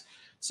running backs.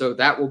 So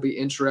that will be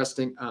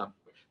interesting.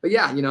 But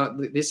yeah,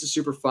 this is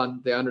super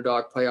fun. The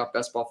underdog playoff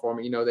best ball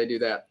format, they do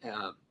that.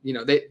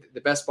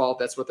 The best ball,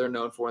 that's what they're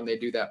known for, and they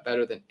do that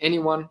better than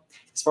anyone.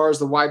 As far as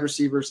the wide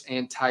receivers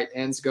and tight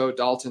ends go,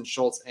 Dalton,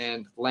 Schultz,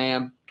 and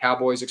Lamb,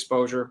 Cowboys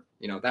exposure,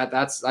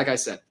 that's like I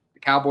said,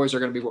 the Cowboys are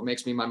going to be what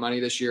makes me my money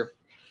this year.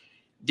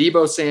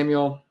 Deebo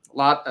Samuel,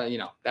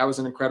 that was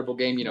an incredible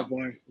game. Yeah.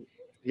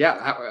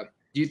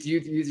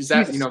 Is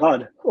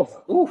that,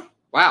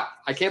 wow.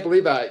 I can't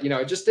believe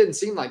it just didn't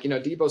seem like,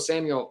 Deebo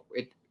Samuel,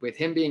 with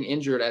him being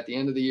injured at the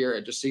end of the year,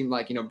 it just seemed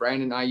like,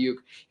 Brandon Ayuk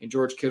and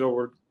George Kittle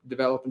were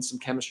developing some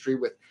chemistry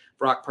with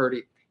Brock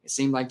Purdy. It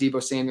seemed like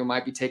Deebo Samuel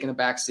might be taking a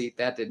back seat.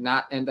 That did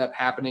not end up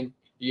happening.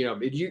 Do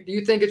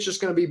you think it's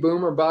just going to be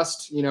boom or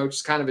bust?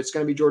 Just kind of, it's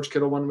going to be George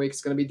Kittle one week.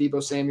 It's going to be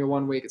Deebo Samuel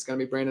one week. It's going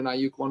to be Brandon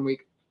Ayuk one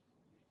week.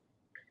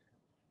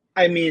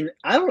 I mean,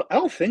 I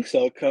don't think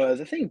so, because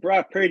I think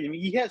Brock Purdy,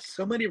 he has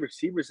so many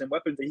receivers and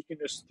weapons that he can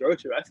just throw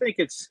to. I think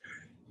it's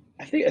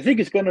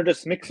going to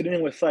just mix it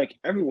in with like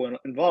everyone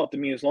involved.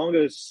 As long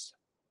as,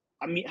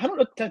 I don't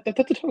know. That's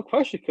a tough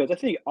question, because I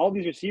think all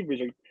these receivers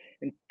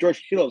and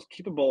George Kittle is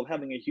capable of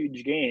having a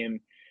huge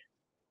game.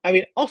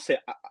 I'll say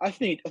I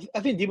think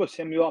Deebo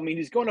Samuel.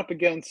 He's going up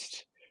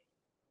against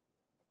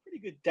pretty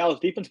good Dallas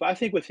defense, but I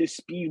think with his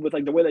speed, with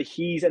like the way that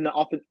he's in the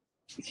offense,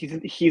 he's in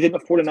the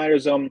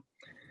 49ers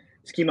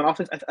scheme on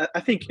offense, I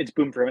think it's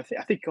boom for him.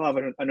 I think he'll have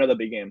another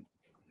big game.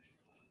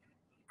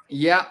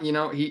 Yeah,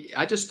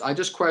 I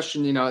just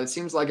question, it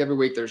seems like every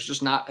week there's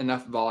just not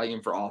enough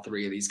volume for all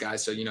three of these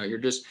guys. So, you're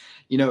just,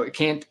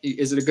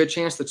 is it a good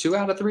chance the 2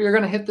 out of 3 are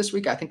going to hit this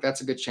week? I think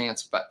that's a good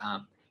chance, but,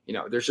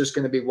 there's just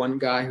going to be one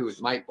guy who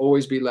might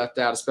always be left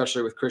out,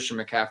 especially with Christian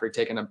McCaffrey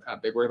taking a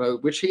big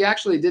workload, which he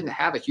actually didn't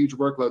have a huge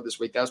workload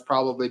this week. That was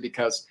probably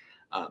because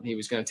he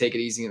was going to take it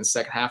easy in the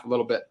second half a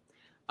little bit.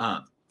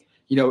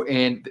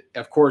 And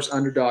of course,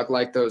 underdog,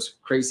 like those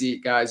crazy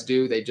guys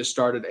do, they just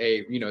started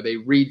they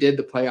redid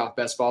the playoff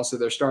best ball. So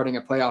they're starting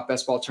a playoff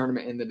best ball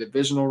tournament in the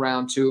divisional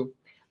round too.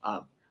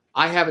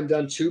 I haven't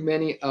done too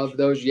many of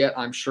those yet.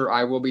 I'm sure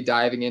I will be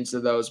diving into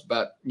those,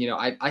 but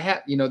I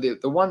have,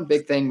 the one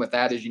big thing with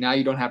that is now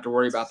you don't have to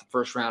worry about the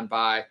first round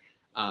bye.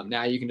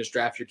 Now you can just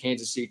draft your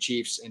Kansas City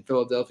Chiefs and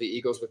Philadelphia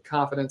Eagles with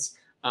confidence.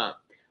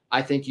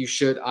 I think you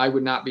should. I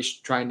would not be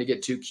trying to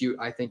get too cute.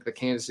 I think the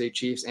Kansas City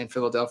Chiefs and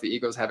Philadelphia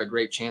Eagles have a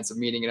great chance of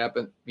meeting up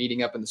in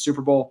the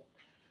Super Bowl.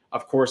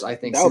 Of course, I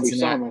think that would be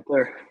something right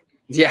there.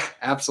 Yeah,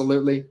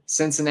 absolutely.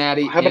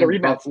 Cincinnati. How about a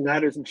rematch,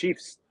 Niners and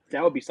Chiefs?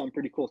 That would be something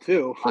pretty cool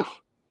too.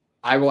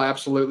 I will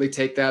absolutely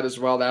take that as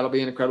well. That'll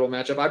be an incredible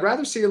matchup. I'd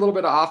rather see a little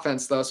bit of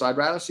offense though, so I'd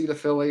rather see the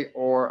Philly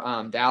or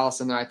Dallas,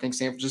 and then I think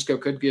San Francisco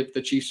could give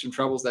the Chiefs some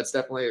troubles. That's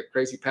definitely a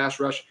crazy pass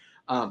rush.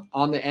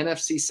 On the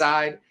NFC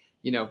side,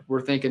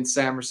 we're thinking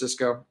San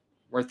Francisco,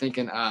 we're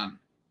thinking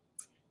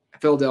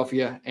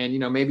Philadelphia, and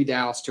maybe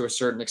Dallas to a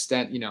certain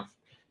extent.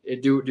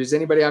 Does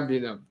anybody have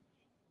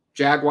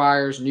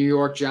Jaguars, New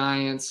York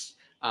Giants?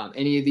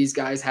 Any of these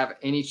guys have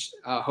any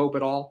hope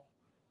at all?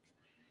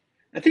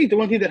 I think the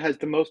one thing that has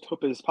the most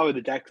hope is probably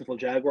the Jacksonville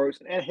Jaguars,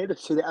 and I hate to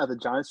say that as a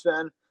Giants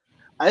fan.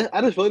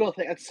 I just really don't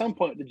think at some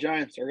point the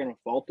Giants are going to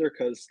falter,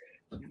 because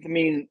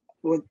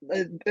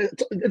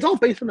it's all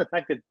based on the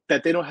fact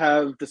that they don't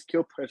have the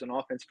skill players on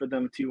offense for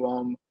them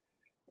to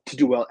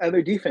do well. And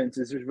their defense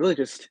is really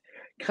just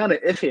kind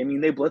of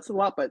iffy. They blitz a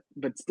lot, but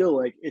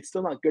still, it's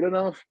still not good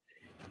enough.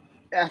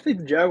 I think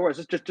the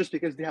Jaguars, just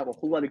because they have a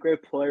whole lot of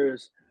great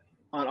players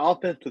on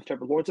offense with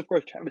Trevor Lawrence, of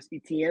course, Travis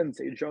Etienne,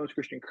 Zay Jones,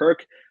 Christian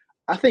Kirk.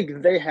 I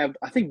think they have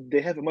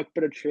a much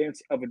better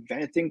chance of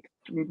advancing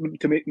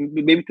to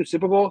maybe to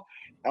Super Bowl.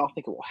 I don't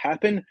think it will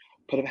happen.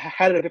 But if I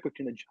had a pick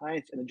between the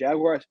Giants and the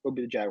Jaguars, it would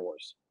be the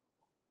Jaguars.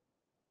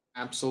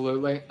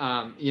 Absolutely.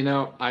 I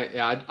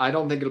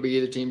don't think it'll be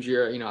either team's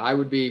year. I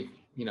would be,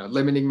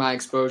 limiting my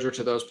exposure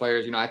to those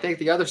players. I think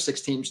the other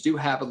 6 teams do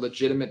have a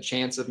legitimate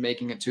chance of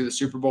making it to the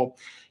Super Bowl.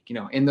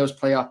 In those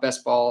playoff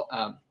best ball,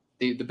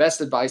 the best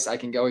advice I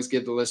can always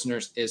give the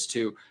listeners is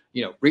to,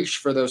 reach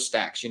for those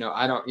stacks.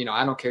 I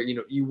don't care.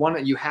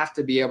 You have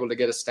to be able to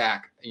get a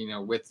stack,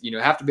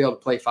 have to be able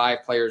to play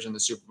 5 players in the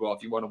Super Bowl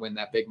if you want to win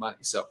that big money.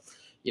 So,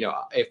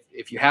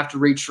 if you have to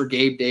reach for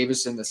Gabe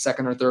Davis in the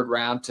second or third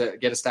round to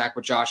get a stack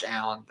with Josh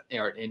Allen,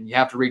 and you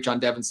have to reach on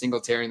Devin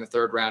Singletary in the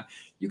third round,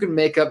 you can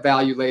make up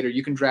value later.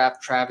 You can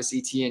draft Travis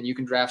Etienne, you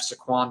can draft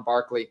Saquon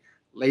Barkley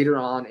later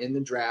on in the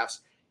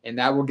drafts, and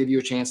that will give you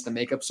a chance to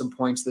make up some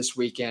points this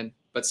weekend,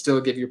 but still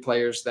give your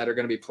players that are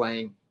going to be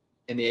playing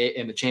in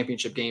the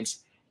championship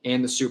games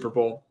and the Super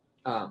Bowl.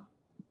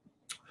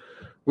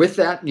 With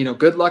that,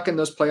 good luck in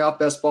those playoff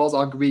best balls.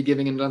 I'll be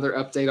giving another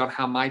update on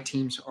how my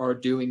teams are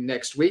doing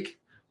next week.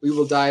 We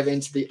will dive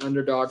into the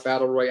Underdog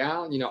Battle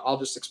Royale. I'll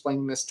just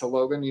explain this to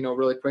Logan,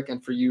 really quick,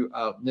 and for you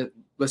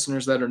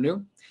listeners that are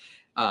new.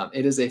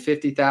 It is a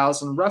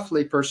 50,000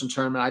 roughly person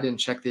tournament. I didn't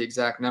check the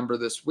exact number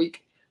this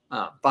week.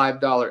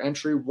 $5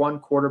 entry, 1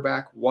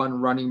 quarterback, 1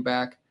 running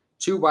back,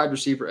 2 wide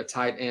receiver, a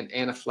tight end,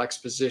 and a flex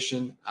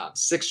position.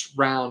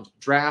 6-round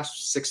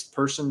drafts,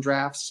 6-person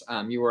drafts.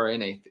 You are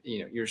in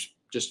you're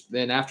just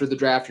then after the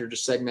draft, you're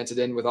just segmented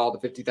in with all the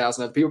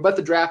 50,000 other people. But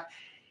the draft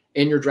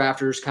and your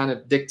drafters kind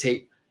of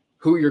dictate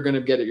who you're going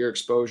to get at your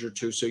exposure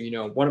to. So,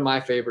 one of my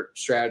favorite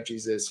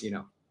strategies is,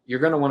 you're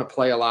going to want to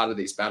play a lot of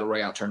these battle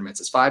royale tournaments.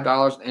 It's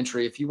 $5 an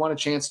entry. If you want a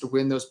chance to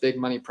win those big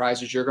money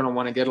prizes, you're going to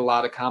want to get a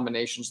lot of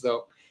combinations,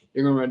 though.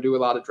 You're going to want to do a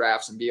lot of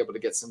drafts and be able to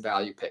get some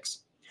value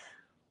picks.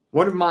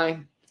 One of my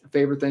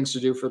favorite things to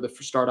do for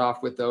start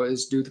off with, though,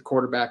 is do the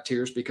quarterback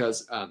tiers,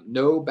 because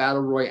no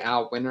battle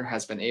royale winner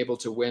has been able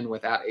to win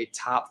without a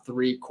top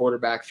 3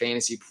 quarterback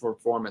fantasy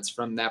performance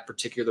from that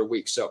particular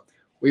week. So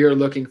we are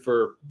looking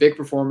for big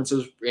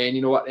performances. And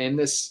you know what? In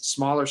this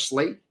smaller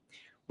slate,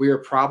 we are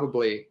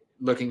probably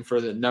looking for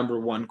the number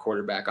 1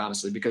 quarterback,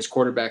 honestly, because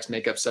quarterbacks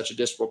make up such a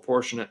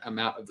disproportionate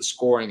amount of the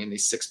scoring in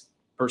these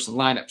 6-person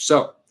lineups.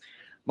 So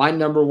my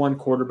number 1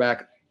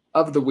 quarterback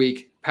of the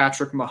week,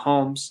 Patrick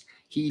Mahomes.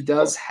 He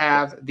does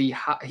have he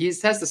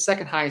has the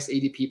second highest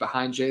ADP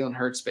behind Jalen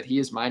Hurts, but he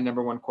is my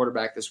number 1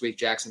 quarterback this week.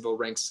 Jacksonville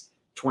ranks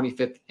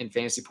 25th in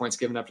fantasy points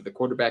given up to the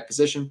quarterback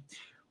position.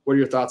 What are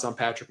your thoughts on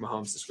Patrick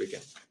Mahomes this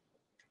weekend?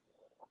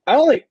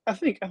 I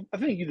think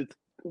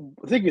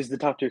he's the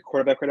top 2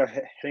 quarterback right now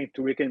heading to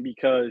the weekend,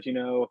 because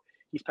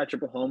he's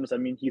Patrick Mahomes. I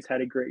mean, he's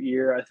had a great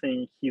year. I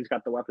think he's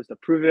got the weapons to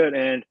prove it,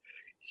 and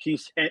he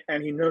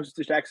knows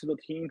the Jacksonville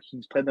team.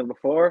 He's played them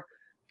before.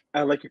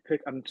 I like your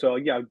pick. So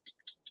yeah,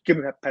 give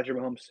me Patrick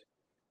Mahomes.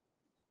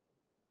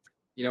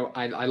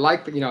 I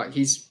like,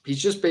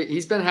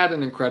 he's been had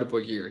an incredible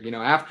year.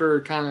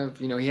 After kind of,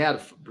 he had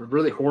a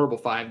really horrible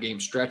 5-game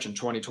stretch in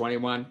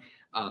 2021.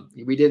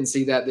 We didn't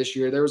see that this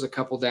year. There was a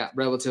couple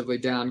relatively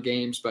down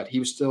games, but he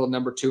was still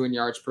number 2 in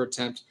yards per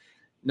attempt,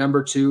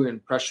 number 2 in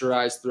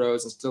pressurized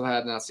throws, and still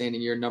had an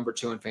outstanding year, number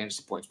 2 in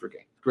fantasy points per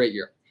game. Great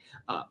year.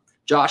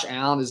 Josh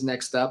Allen is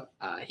next up.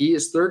 He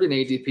is 3rd in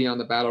ADP on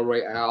the Battle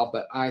Royale,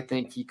 but I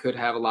think he could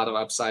have a lot of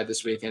upside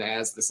this weekend,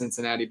 as the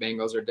Cincinnati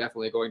Bengals are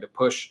definitely going to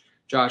push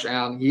Josh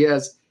Allen. He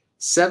has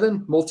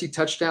 7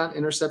 multi-touchdown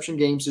interception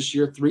games this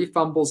year, 3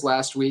 fumbles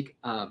last week,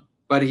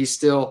 but he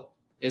still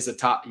finished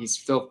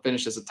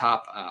as a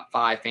top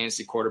 5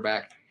 fantasy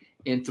quarterback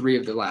in 3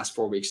 of the last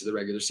 4 weeks of the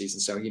regular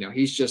season. So,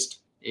 he's just,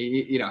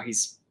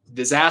 he's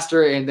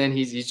disaster, and then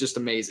he's just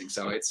amazing.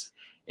 So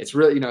it's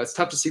really, it's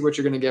tough to see what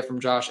you're going to get from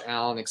Josh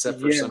Allen,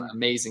 except for some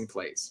amazing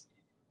plays.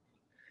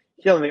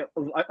 Yeah,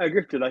 I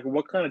agree with you. Like,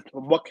 what kind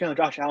of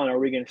Josh Allen are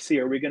we going to see?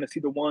 Are we going to see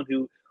the one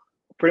who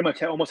pretty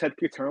much almost had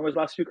 3 turnovers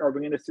last week? Or are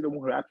we going to see the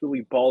one who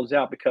absolutely balls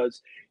out?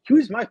 Because he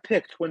was my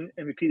pick to win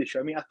MVP this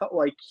year. I mean, I thought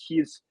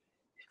he's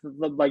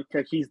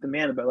the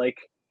man, but I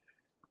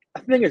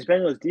think it's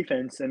Bengals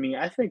defense.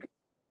 I think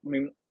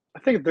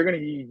they're going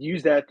to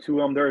use that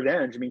to their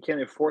advantage. I mean, can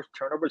they force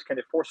turnovers? Can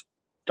they force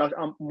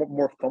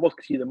more fumbles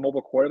because he's a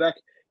mobile quarterback?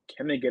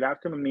 Can they get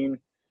after him? I mean,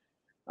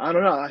 I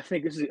don't know. I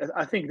think this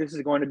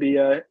is going to be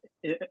an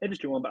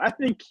interesting one, but I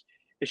think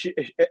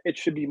it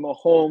should be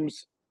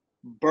Mahomes,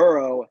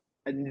 Burrow,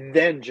 and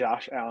then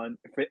Josh Allen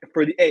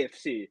for the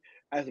AFC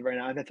as of right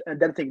now. And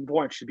then I think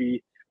Bourne should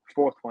be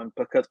 4th one,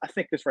 because I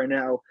think this right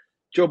now,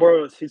 Joe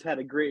Burrow, he's had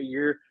a great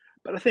year,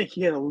 but I think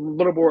he has a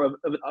little more of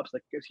an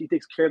upside because he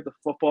takes care of the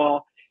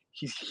football.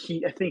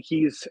 I think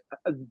he's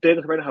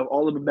big right now, have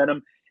all the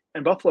momentum,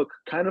 and Buffalo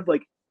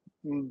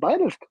might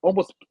have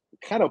almost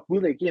kind of blew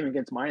that game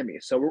against Miami.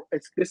 So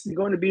this is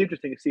going to be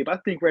interesting to see. But I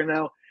think right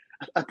now,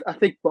 I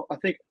think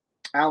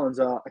Allen's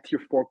a tier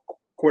 4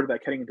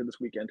 quarterback heading into this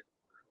weekend.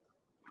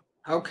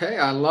 Okay,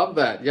 I love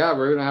that. Yeah,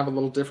 we're going to have a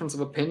little difference of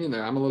opinion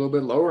there. I'm a little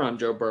bit lower on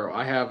Joe Burrow.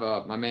 I have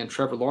my man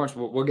Trevor Lawrence.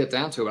 We'll get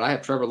down to it. I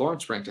have Trevor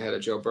Lawrence ranked ahead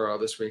of Joe Burrow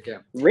this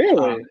weekend.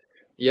 Really?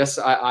 Yes,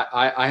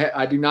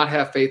 I do not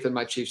have faith in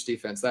my Chiefs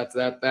defense. That's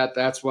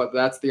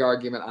the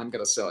argument I'm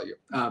going to sell you.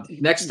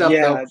 Next up,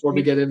 though, before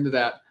we get into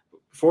that,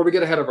 before we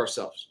get ahead of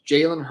ourselves,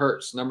 Jalen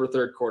Hurts, number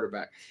 3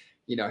 quarterback.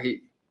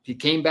 He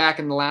came back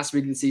in the last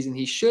week of the season.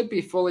 He should be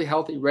fully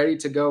healthy, ready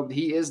to go.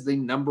 He is the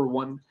number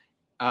 1.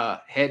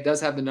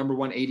 Does have the number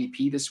 1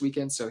 ADP this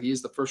weekend, so he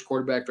is the first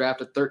quarterback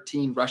drafted,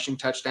 13 rushing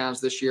touchdowns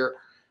this year.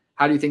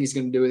 How do you think he's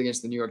going to do it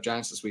against the New York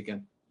Giants this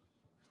weekend?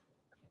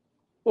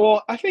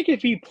 Well, I think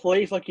if he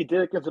plays like he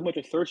did against a bunch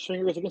of third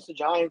stringers against the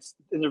Giants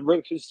in the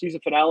regular season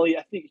finale,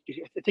 I think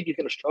he's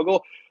going to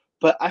struggle.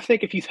 But I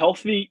think if he's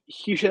healthy,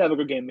 he should have a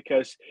good game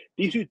because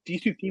these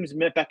two teams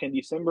met back in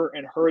December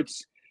and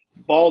Hurts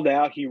balled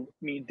out.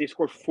 They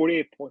scored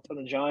 48 points on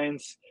the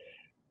Giants.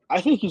 I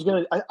think he's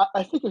gonna.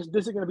 I think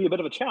this is going to be a bit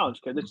of a challenge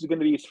because this is going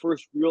to be his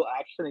first real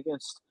action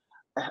against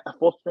a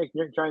full strength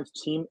New York Giants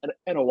team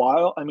in a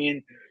while. I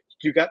mean,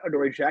 you got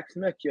Adoree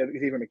Jackson back, you have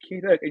Xavier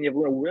McKinney back, and you have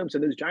Leonard Williams,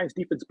 and this Giants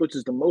defense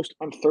blitzes the most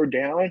on third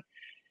down.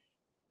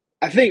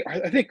 I think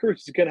Kirk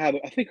is gonna have.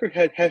 I think Kirk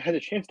had a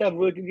chance to have a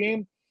really good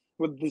game.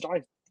 With the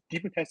Giants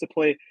defense has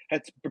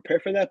to prepare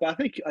for that. But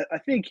I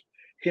think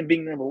him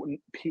being number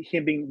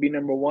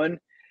one.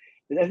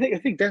 I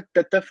think that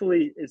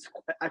definitely is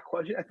a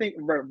question. I think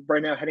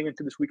right now heading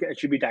into this weekend, it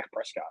should be Dak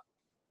Prescott.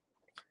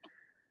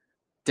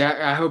 Dak,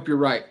 I hope you're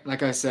right.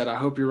 Like I said, I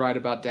hope you're right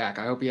about Dak.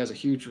 I hope he has a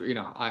huge,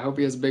 I hope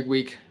he has a big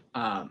week.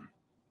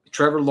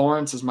 Trevor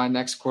Lawrence is my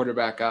next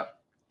quarterback up.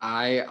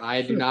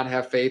 I do not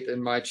have faith in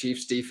my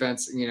Chiefs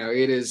defense.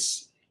 It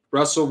is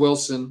Russell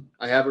Wilson.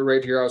 I have it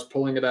right here. I was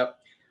pulling it up.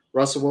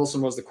 Russell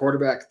Wilson was the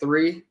quarterback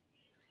 3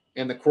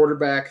 and the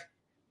quarterback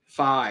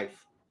 5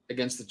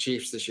 against the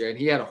Chiefs this year, and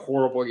he had a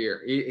horrible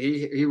year.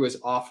 He was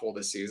awful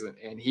this season,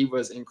 and he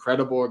was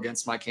incredible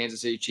against my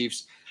Kansas City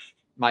Chiefs.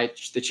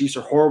 The Chiefs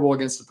are horrible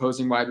against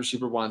opposing wide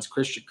receiver ones.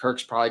 Christian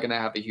Kirk's probably going to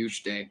have a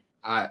huge day.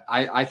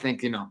 I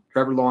think,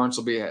 Trevor Lawrence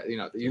will be,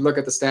 you look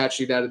at the stat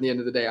sheet at the end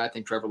of the day, I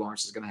think Trevor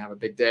Lawrence is going to have a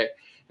big day.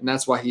 And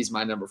that's why he's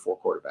my number 4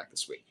 quarterback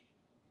this week.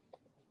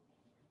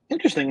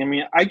 Interesting. I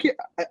mean, I get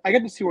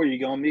to see where you're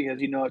going because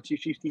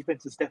Chiefs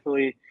defense is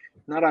definitely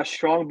not as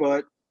strong,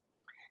 but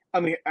I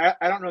mean, I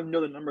don't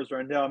know the numbers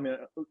right now. I mean,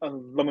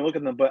 let me look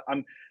at them,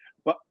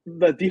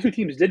 but these two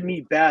teams did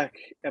meet back.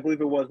 I believe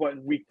it was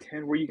in week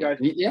 10 where you guys.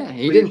 Yeah,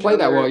 he didn't play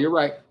that well. You're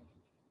right.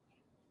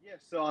 Yeah,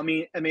 so I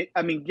mean,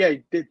 yeah,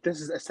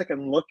 this is a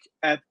second look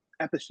at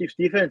the Chiefs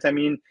defense. I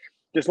mean,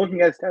 just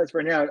looking at his stats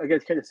right now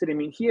against Kansas City. I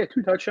mean, he had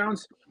 2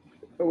 touchdowns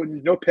with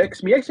no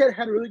picks. I mean, he actually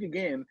had a really good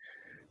game,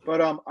 but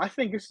I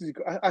think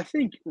I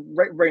think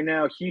right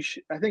now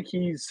I think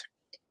he's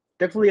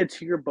definitely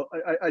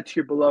a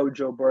tier below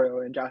Joe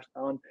Burrow and Josh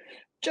Allen,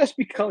 just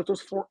because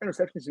those 4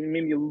 interceptions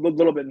made me a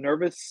little bit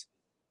nervous.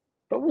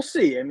 But we'll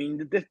see. I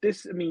mean,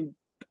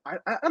 I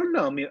don't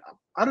know. I mean,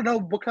 I don't know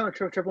what kind of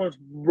Trevor Lawrence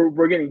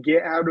we're going to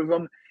get out of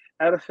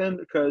him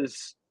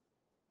because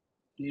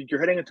you're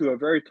heading into a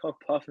very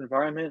tough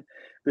environment.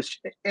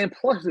 And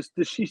plus,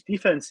 the Chiefs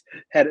defense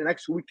had an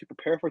extra week to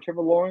prepare for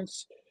Trevor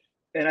Lawrence,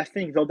 and I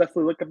think they'll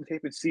definitely look up the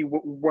tape and see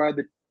where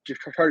the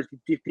Chargers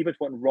defense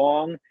went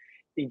wrong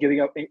in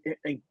giving up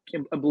and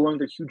blowing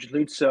their huge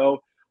lead.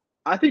 So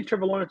I think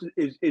Trevor Lawrence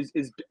is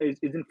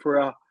in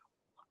for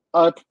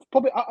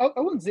probably I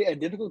wouldn't say a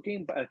difficult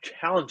game, but a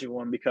challenging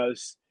one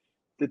because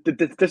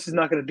this is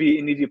not going to be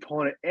an easy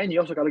opponent, and you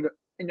also got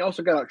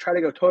to try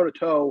to go toe to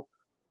toe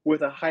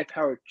with a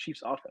high-powered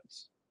Chiefs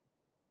offense.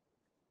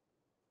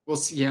 We'll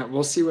see. Yeah,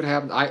 we'll see what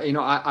happens.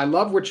 I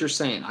love what you're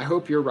saying. I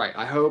hope you're right.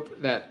 I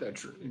hope that the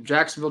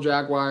Jacksonville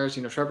Jaguars,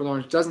 Trevor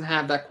Lawrence doesn't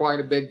have that quite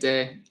a big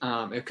day.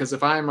 Because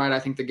if I am right, I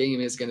think the game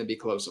is going to be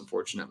close,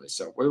 unfortunately.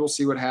 So we will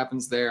see what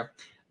happens there.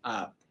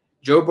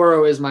 Joe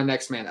Burrow is my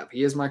next man up.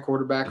 He is my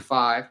quarterback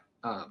 5.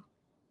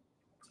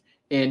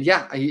 And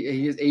yeah,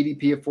 he is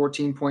ADP of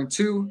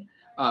 14.2.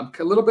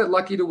 A little bit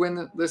lucky to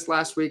win this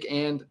last week.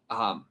 And,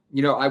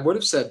 I would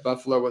have said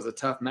Buffalo was a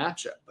tough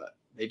matchup, but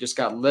they just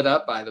got lit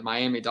up by the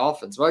Miami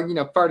Dolphins.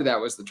 Well, part of that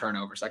was the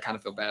turnovers. I kind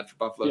of feel bad for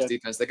Buffalo's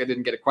defense. They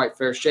didn't get a quite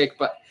fair shake.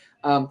 But,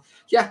 what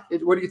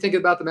do you think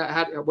about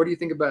what do you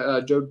think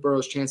about Joe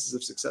Burrow's chances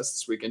of success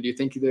this weekend? Do you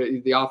think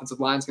the offensive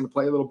line is going to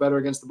play a little better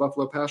against the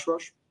Buffalo pass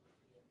rush?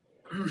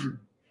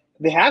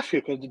 They have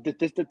to because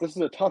this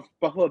is a tough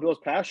Buffalo Bills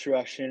pass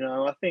rush.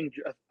 I think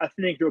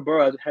Joe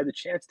Burrow had the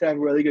chance to have a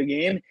really good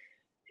game.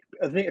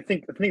 I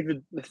think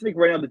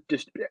right now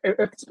if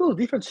the Bills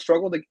defense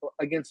struggled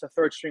against a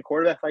third string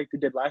quarterback like they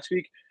did last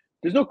week,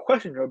 there's no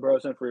question Joe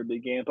Burrow's in for a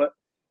big game. But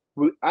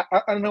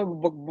I don't know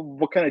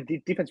what kind of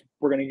defense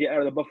we're going to get out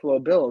of the Buffalo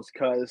Bills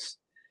because,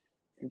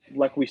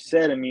 like we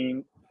said, I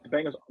mean the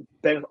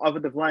Bengals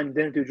offensive line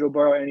didn't do Joe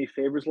Burrow any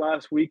favors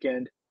last week,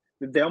 and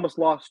they almost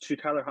lost to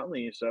Tyler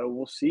Huntley. So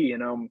we'll see.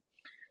 The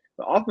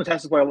offense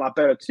has to play a lot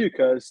better too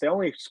because they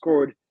only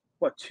scored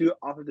 2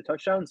 offensive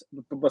touchdowns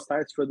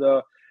besides for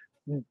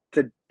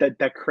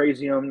that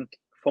crazy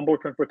fumble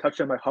return for a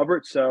touchdown by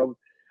Hubbard. So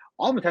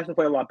offense has to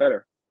play a lot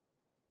better.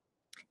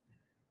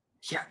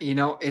 Yeah,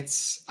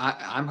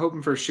 I'm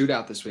hoping for a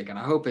shootout this week, and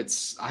I hope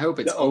it's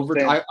over.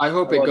 I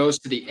hope it goes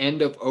to the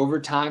end of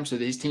overtime, so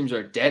these teams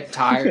are dead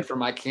tired for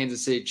my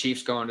Kansas City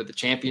Chiefs going to the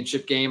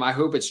championship game. I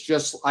hope it's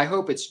just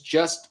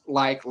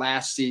like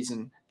last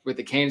season with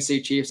the Kansas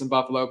City Chiefs and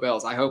Buffalo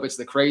Bills. I hope it's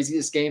the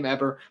craziest game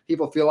ever.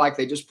 People feel like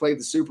they just played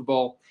the Super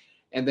Bowl,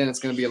 and then it's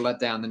going to be a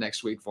letdown the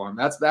next week for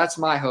them. That's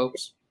my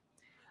hopes.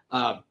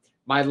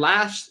 My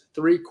last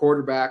 3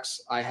 quarterbacks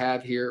I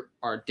have here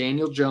are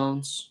Daniel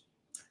Jones,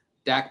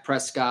 Dak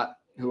Prescott,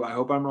 who I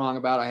hope I'm wrong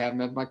about. I have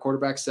him at my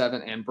quarterback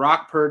 7. And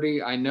Brock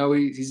Purdy, I know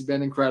he's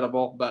been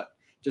incredible, but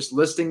just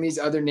listing these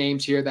other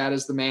names here, that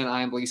is the man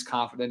I am least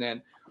confident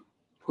in.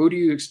 Who do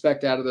you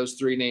expect out of those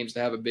 3 names to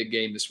have a big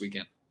game this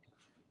weekend?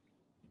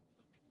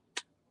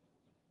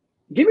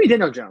 Give me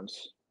Daniel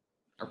Jones.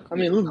 Okay. I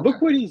mean,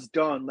 look what he's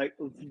done. Like,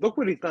 look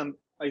what he's done.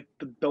 Like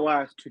the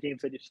last 2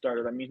 games that he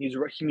started. I mean, he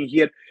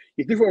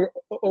threw for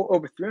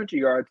over 300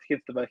 yards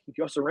against the Vikings.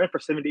 He also ran for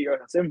 70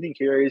 yards on 17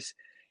 carries.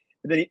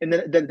 And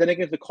then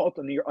against the Colts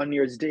on New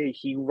Year's Day,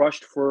 he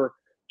rushed for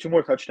 2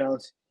 more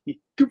touchdowns. He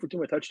threw for 2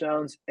 more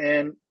touchdowns,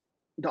 and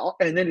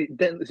then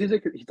it seems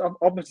like he's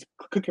almost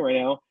cooking right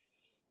now.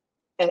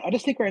 And I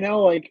just think right now,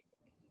 like,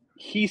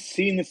 he's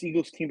seen this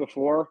Eagles team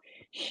before.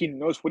 He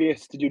knows what he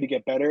has to do to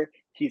get better.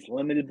 He's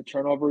limited the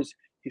turnovers.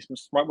 He's been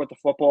smart with the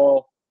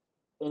football,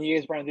 and he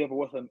has Brian Dable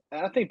with him.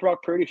 And I think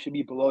Brock Purdy should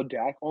be below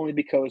Dak only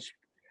because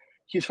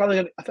he's finally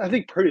going to – I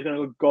think Purdy's going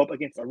to go up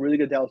against a really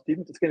good Dallas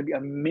defense. It's going to be a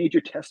major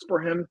test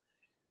for him.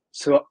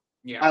 So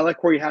yeah. I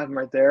like where you have him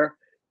right there.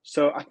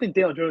 So I think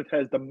Daniel Jones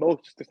has the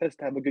most success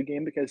to have a good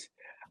game because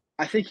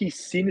I think he's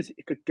seen this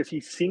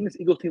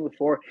Eagles team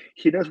before.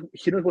 He knows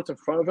what's in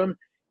front of him.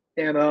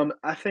 And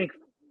I think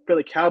for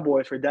the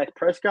Cowboys, for Dak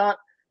Prescott,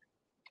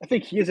 I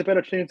think he has a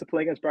better chance to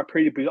play against Brock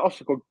Purdy, but he's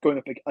also going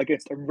up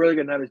against a really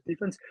good Niners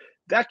defense.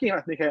 That game,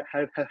 I think,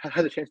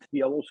 has a chance to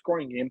be a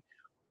low-scoring game,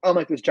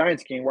 unlike this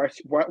Giants game where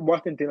I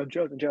think Daniel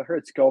Jones and Jalen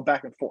Hurts go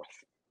back and forth.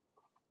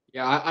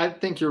 Yeah, I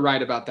think you're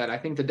right about that. I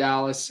think the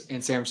Dallas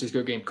and San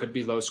Francisco game could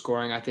be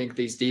low-scoring. I think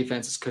these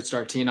defenses could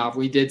start teeing off.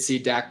 We did see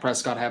Dak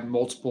Prescott have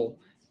multiple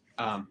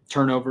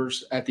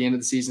turnovers at the end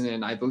of the season,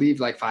 and I believe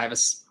like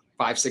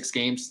 5-6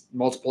 games,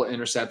 multiple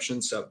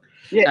interceptions. So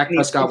yeah, Dak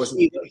Prescott was.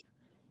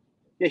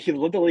 Yeah, he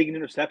led the league in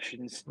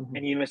interceptions,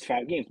 and he missed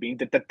 5 games. I mean,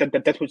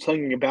 that's what's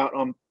telling me about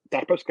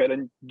Dak Prescott,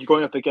 and you're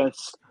going up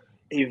against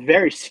a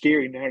very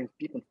scary Niners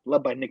defense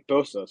led by Nick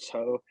Bosa.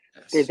 So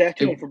there's that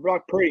too. And for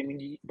Brock Purdy, I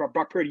mean,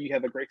 Brock Purdy,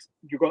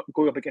 you're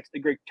going up against a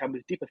great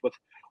Cowboys defense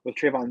with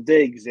Trayvon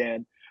Diggs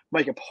and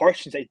Micah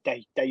Parsons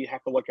that you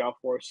have to look out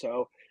for.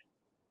 So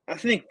I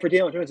think for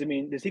Daniel Jones, I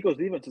mean, the Eagles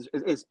defense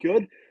is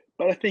good,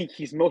 but I think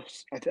he's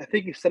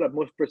set up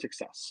most for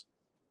success.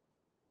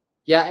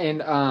 Yeah,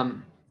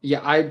 and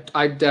yeah,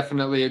 I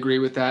definitely agree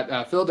with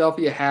that.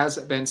 Philadelphia has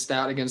been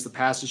stout against the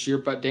pass this year,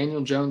 but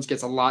Daniel Jones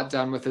gets a lot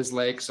done with his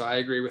legs, so I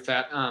agree with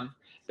that.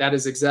 That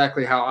is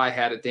exactly how I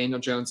had it. Daniel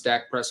Jones,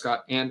 Dak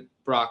Prescott, and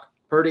Brock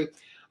Purdy.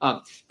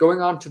 Going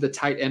on to the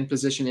tight end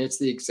position, it's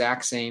the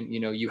exact same. You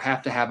know, you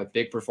have to have a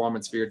big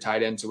performance for your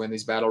tight end to win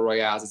these battle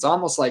royales. It's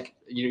almost like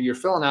you're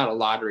filling out a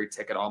lottery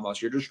ticket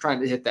almost. You're just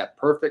trying to hit that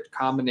perfect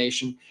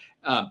combination.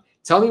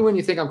 Tell me when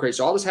you think I'm crazy.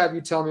 So I'll just have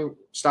you tell me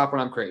stop when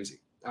I'm crazy.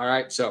 All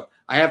right, so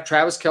I have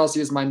Travis Kelce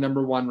as my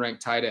number 1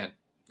 ranked tight end.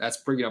 That's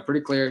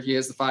pretty clear. He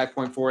has the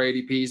 5.4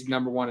 ADP. He's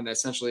number 1 in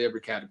essentially every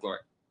category.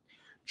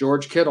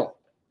 George Kittle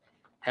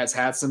has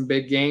had some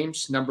big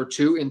games. Number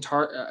 2 in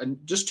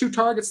just 2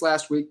 targets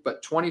last week,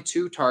 but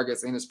 22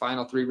 targets in his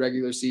final 3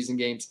 regular season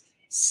games.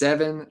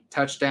 7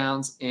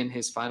 touchdowns in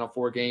his final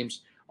 4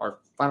 games, or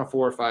final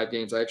 4 or 5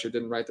 games. I actually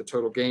didn't write the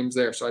total games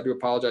there, so I do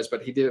apologize.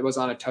 But it was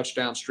on a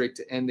touchdown streak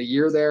to end the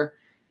year there.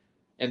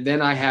 And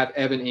then I have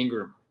Evan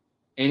Ingram.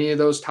 Any of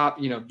those top,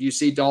 do you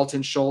see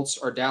Dalton Schultz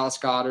or Dallas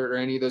Goedert or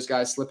any of those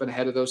guys slipping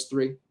ahead of those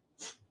 3?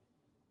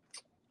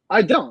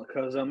 I don't,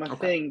 because I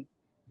think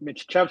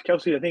Travis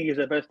Kelce, I think he's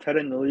the best tight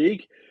end in the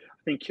league.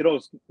 I think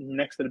Kittle's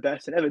next to the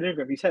best. And Evan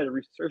Ingram, he's had a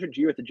resurgent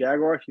year at the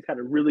Jaguars. He's had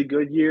a really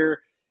good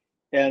year.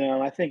 And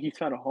I think he's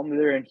found a home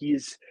there. And when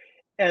he's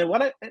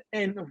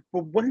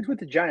with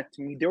the Giants,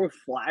 I mean, there were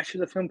flashes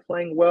of him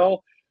playing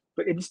well,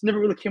 but it just never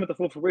really came to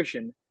full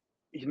fruition.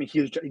 I mean,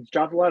 he's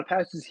dropped a lot of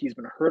passes. He's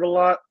been hurt a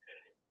lot.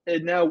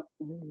 And now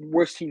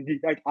we're seeing the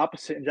exact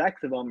opposite in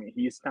Jacksonville. I mean,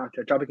 he's not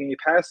dropping any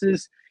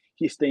passes.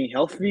 He's staying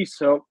healthy.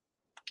 So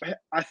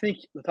I think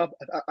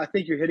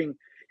you're hitting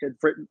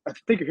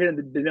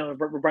the nail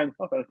on Brian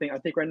Falk. I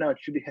think right now it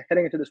should be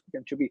heading into this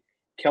weekend. It should be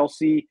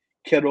Kelce,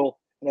 Kittle,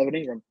 and Evan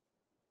Ingram.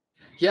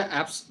 Yeah,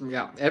 absolutely.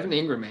 Yeah, Evan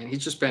Ingram, man,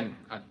 he's just been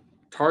a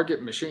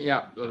target machine.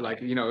 Yeah,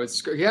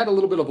 he had a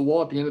little bit of a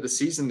lull at the end of the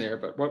season there,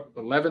 but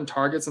 11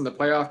 targets in the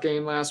playoff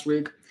game last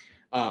week.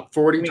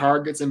 40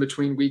 targets in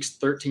between weeks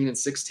 13 and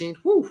 16.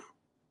 Whew.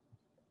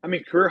 I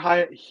mean, career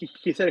high.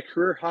 He set a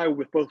career high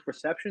with both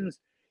receptions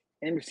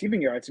and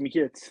receiving yards. I mean, he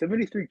had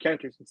 73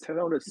 catches and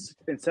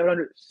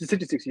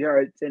 766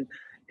 yards, and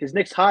his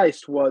next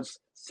highest was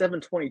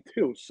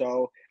 722.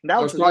 So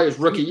that was probably his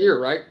rookie year,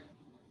 right?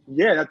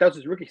 Yeah, that was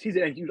his rookie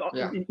season, and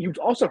he was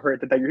also hurt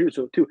that year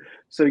too.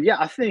 So yeah,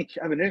 I think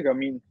Evan Ingram. I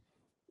mean,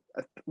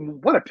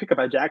 what a pickup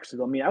by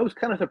Jacksonville. I mean, I was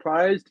kind of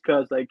surprised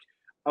because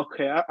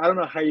okay, I don't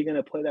know how you're going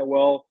to play that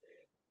well.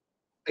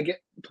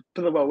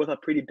 With a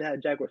pretty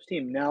bad Jaguars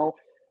team. Now,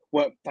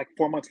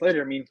 4 months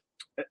later, I mean,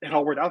 it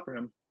all worked out for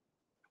him.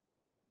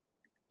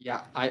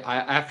 Yeah, I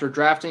after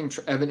drafting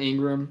Evan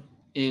Ingram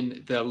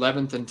in the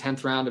 11th and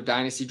 10th round of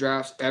dynasty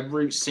drafts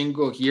every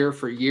single year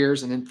for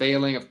years and then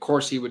failing, of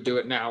course he would do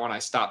it now when I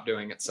stopped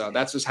doing it. So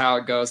that's just how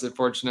it goes,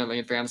 unfortunately,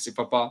 in fantasy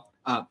football.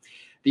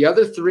 The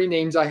other three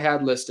names I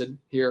had listed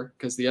here,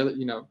 because the other,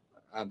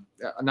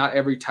 not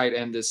every tight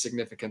end is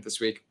significant this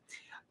week.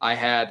 I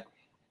had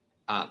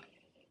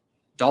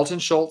Dalton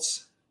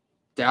Schultz,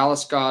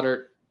 Dallas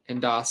Goedert,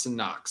 and Dawson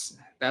Knox.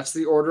 That's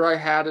the order I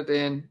had it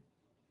in.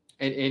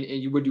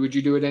 And would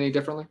you do it any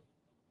differently?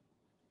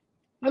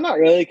 Not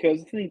really,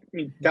 because I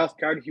mean, Dallas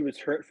Goedert, he was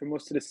hurt for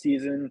most of the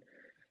season.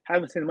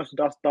 Haven't seen much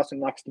of Dawson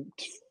Knox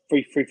for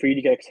you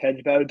to get excited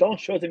about it. Dalton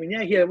Schultz, I mean,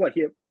 yeah, he had what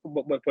 2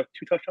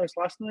 touchdowns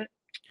last night.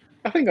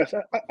 I think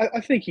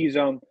he's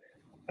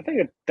I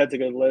think that's a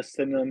good list,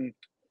 and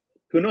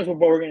who knows what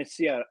we're going to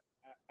see out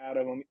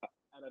of him,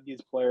 out of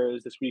these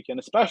players this weekend,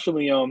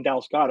 especially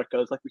Dallas Goedert,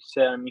 because like we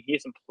said, I mean, he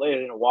hasn't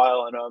played in a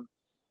while, and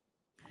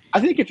I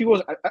think if he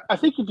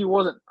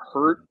wasn't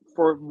hurt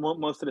for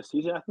most of the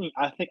season,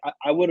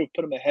 I would have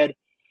put him ahead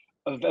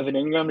of Evan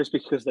Ingram just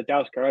because the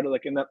Dallas Goedert,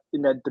 like in that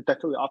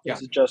Philly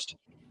offense, is just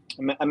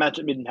a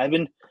matchup made in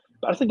heaven.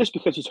 But I think just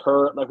because he's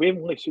hurt, like we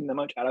haven't really seen that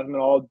much out of him at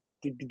all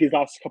these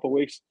last couple of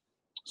weeks.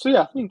 So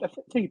yeah, I think that's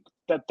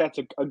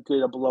a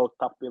good below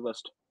top of the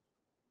list.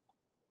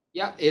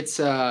 Yeah, it's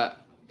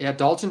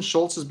Dalton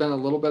Schultz has been a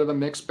little bit of a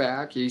mixed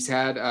bag. He's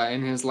had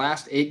in his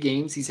last 8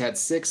 games, he's had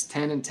 6,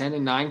 10, and 10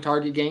 and 9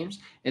 target games,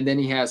 and then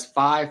he has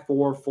 5,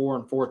 4, 4,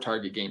 and 4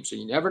 target games. So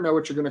you never know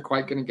what you're going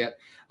to get.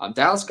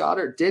 Dallas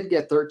Goedert did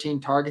get 13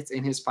 targets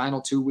in his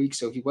final 2 weeks,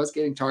 so he was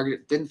getting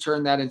targeted. Didn't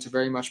turn that into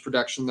very much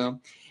production though.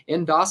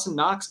 And Dawson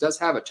Knox does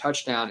have a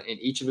touchdown in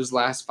each of his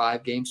last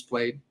 5 games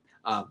played,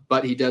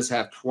 but he does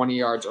have 20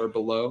 yards or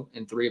below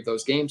in 3 of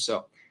those games.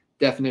 So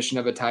definition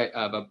of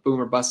a boom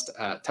or bust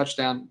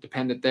touchdown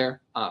dependent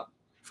there.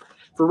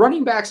 For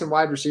running backs and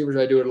wide receivers,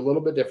 I do it a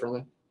little bit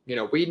differently.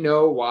 We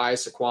know why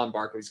Saquon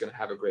Barkley is going to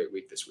have a great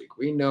week this week.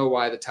 We know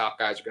why the top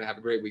guys are going to have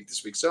a great week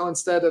this week. So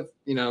instead of,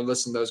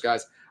 listen to those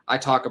guys, I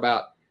talk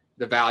about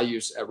the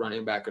values at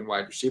running back and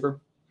wide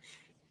receiver.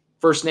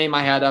 First name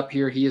I had up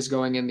here, he is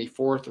going in the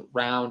 4th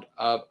round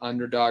of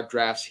underdog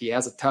drafts. He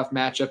has a tough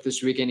matchup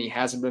this weekend. He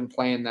hasn't been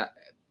playing that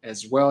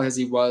as well as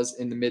he was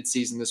in the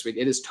midseason this week.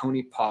 It is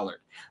Tony Pollard.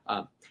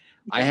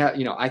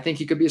 I think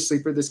he could be a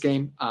sleeper this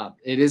game.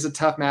 It is a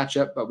tough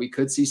matchup, but we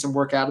could see some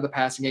work out of the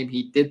passing game.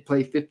 He did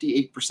play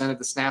 58% of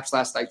the snaps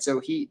last night, so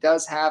he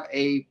does have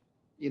he's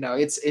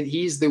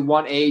the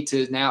 1A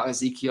to now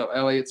Ezekiel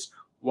Elliott's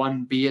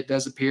 1B, it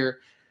does appear.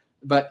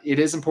 But it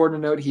is important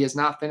to note he has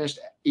not finished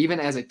even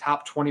as a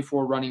top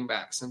 24 running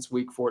back since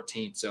week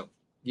 14. So,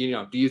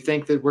 do you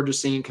think that we're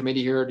just seeing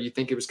committee here, or do you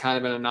think it was kind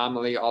of an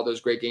anomaly, all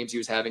those great games he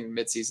was having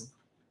midseason?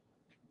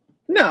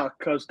 No,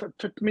 because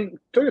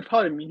Tony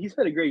Pollard, he's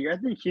had a great year. I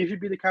think he should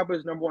be the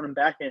Cowboys' number 1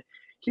 back end.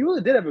 He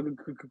really did have a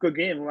good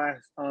game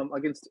last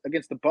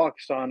against the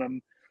Bucs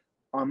on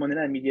Monday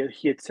night.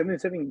 He had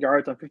 77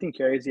 yards on 15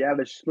 carries. He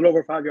averaged a little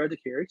over 5 yards a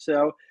carry.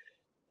 So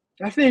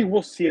I think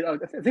we'll see it. I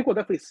think we'll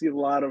definitely see a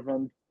lot of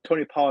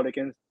Tony Pollard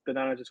against the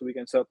Niners this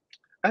weekend. So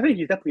I think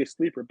he's definitely a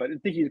sleeper, but I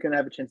think he's going to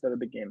have a chance to have a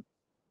big game.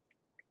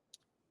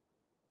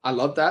 I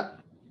love that.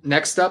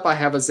 Next up, I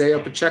have Isaiah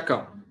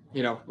Pacheco.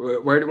 I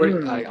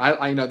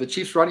know the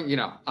Chiefs running,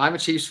 I'm a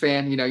Chiefs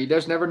fan, you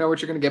just never know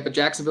what you're going to get, but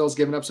Jacksonville's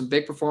given up some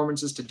big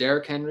performances to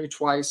Derrick Henry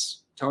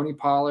twice, Tony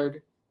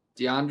Pollard,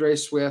 DeAndre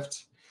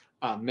Swift,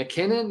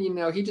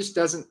 McKinnon, he just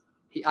doesn't,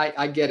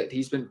 I get it.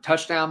 He's been a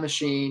touchdown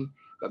machine,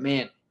 but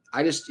man,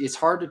 it's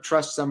hard to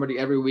trust somebody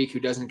every week who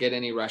doesn't get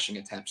any rushing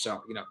attempts.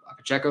 So,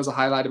 Pacheco's a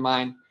highlight of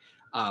mine.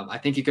 I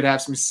think he could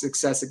have some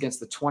success against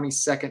the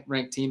 22nd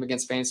ranked team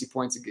against fantasy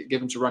points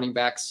given to running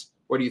backs.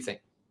 What do you think?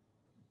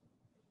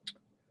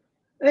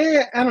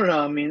 I don't know.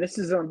 I mean, this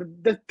is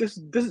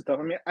tough.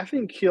 I mean, I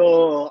think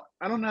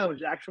I don't know how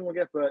much action we'll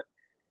get, but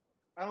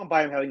I don't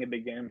buy him having a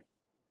big game.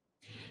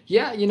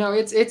 Yeah,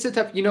 it's a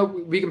tough.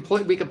 We can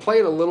play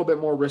it a little bit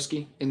more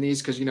risky in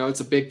these because it's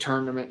a big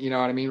tournament. You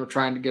know what I mean? We're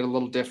trying to get a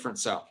little different.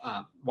 So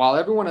while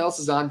everyone else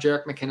is on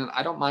Jerick McKinnon,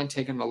 I don't mind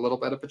taking a little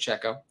bit of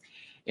Pacheco.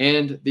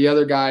 And the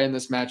other guy in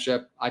this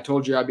matchup, I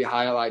told you I'd be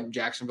highlighting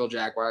Jacksonville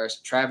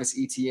Jaguars, Travis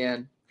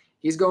Etienne.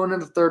 He's going in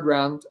the 3rd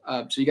round,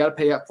 so you got to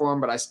pay up for him.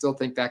 But I still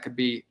think that could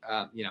be,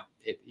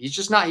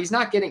 he's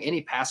not getting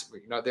any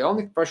passing. The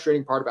only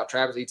frustrating part about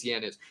Travis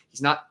Etienne is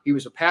he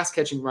was a pass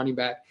catching running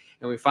back,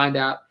 and we find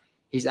out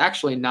he's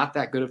actually not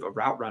that good of a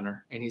route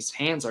runner, and his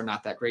hands are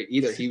not that great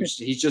either. He's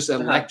just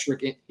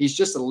electric. He's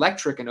just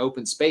electric in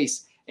open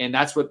space, and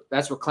that's what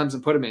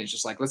Clemson put him in. It's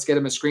just like, let's get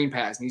him a screen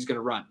pass, and he's going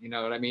to run. You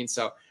know what I mean?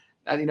 So.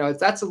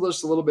 That's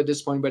just a little bit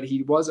disappointing, but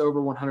he was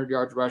over 100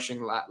 yards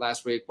rushing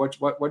last week. What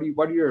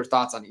are your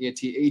thoughts on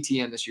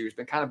Etienne this year? He's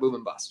been kind of boom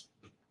and bust.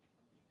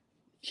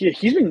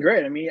 He's been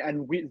great. I mean,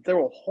 and there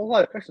were a whole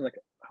lot of questions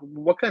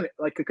what kind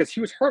of because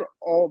he was hurt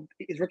all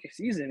his rookie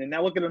season, and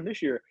now look at him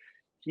this year.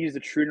 He's the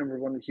true number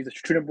 1. He's a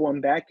true number 1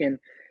 back, and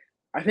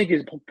I think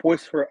he's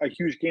poised for a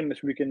huge game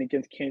this weekend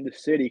against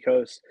Kansas City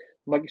because,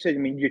 like you said, I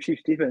mean, your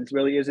Chiefs defense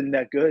really isn't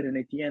that good, and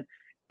Etienne,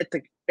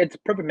 it's a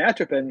perfect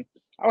matchup, and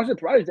I was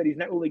surprised that he's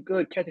not really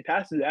good catching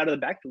passes out of the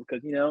backfield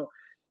because,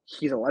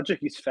 he's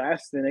electric, he's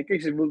fast, and I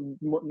guess he's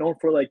known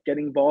for,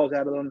 getting balls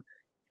out of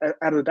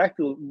the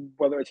backfield,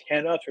 whether it's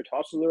handoffs or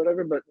tosses or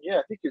whatever. But, yeah,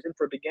 I think he's in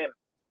for a big game.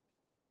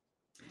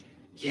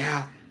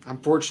 Yeah,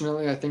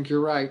 unfortunately, I think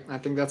you're right. I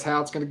think that's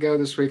how it's going to go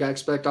this week. I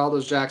expect all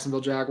those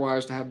Jacksonville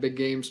Jaguars to have big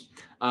games.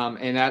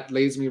 And that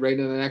leads me right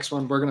into the next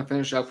one. We're going to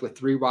finish up with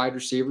 3 wide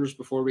receivers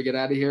before we get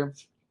out of here.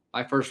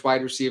 My first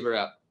wide receiver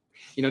up.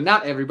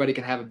 Not everybody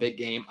can have a big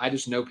game. I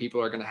just know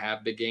people are going to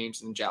have big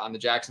games on the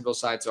Jacksonville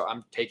side, so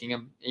I'm taking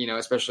him,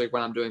 especially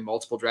when I'm doing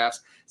multiple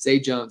drafts. Zay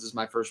Jones is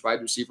my first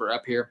wide receiver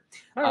up here.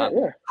 All right,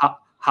 yeah.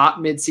 Hot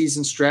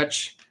midseason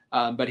stretch,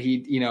 but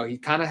he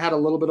kind of had a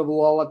little bit of a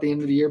lull at the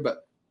end of the year,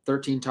 but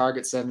 13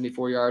 targets,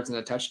 74 yards, and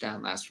a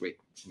touchdown last week.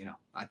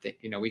 I think,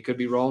 we could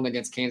be rolling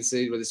against Kansas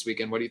City this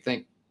weekend. What do you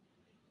think?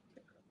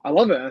 I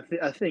love it.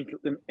 I think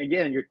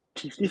again, your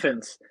Chiefs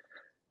defense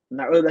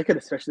not really that good,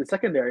 especially the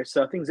secondary.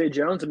 So I think Zay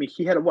Jones. I mean,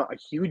 he had a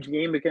huge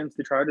game against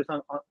the Chargers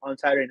on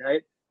Saturday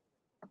night.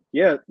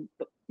 Yeah,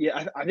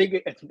 yeah. I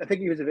think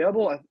he was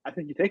available. I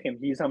think you take him.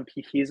 He's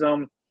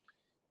another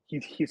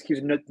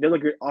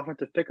great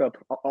offensive pickup,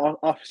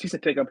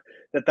 off-season pickup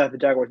that the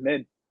Jaguars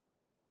made.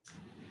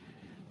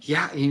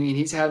 Yeah, I mean,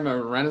 he's had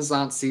a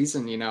renaissance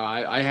season.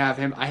 I have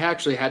him. I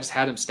actually just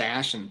had him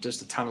stashed in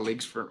just a ton of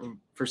leagues for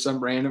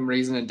some random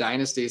reason in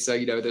Dynasty. So,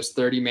 there's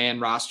 30-man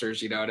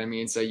rosters, you know what I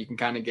mean? So you can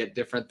kind of get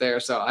different there.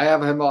 So I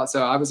have him.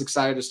 So I was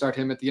excited to start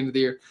him at the end of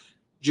the year.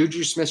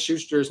 Juju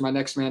Smith-Schuster is my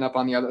next man up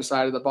on the other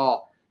side of the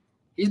ball.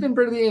 He's been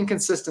pretty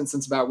inconsistent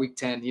since about week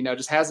 10,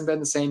 just hasn't been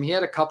the same. He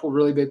had a couple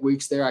really big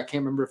weeks there. I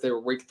can't remember if they were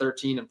week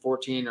 13 and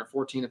 14 or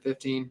 14 and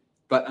 15.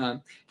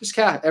 But just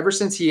kind of ever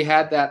since he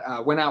had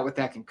that went out with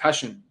that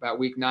concussion about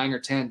week 9 or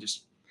 10,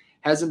 just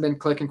hasn't been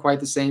clicking quite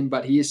the same.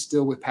 But he is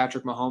still with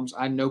Patrick Mahomes.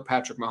 I know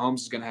Patrick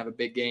Mahomes is going to have a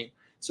big game.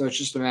 So it's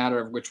just a matter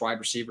of which wide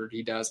receiver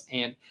he does.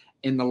 And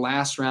in the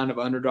last round of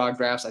underdog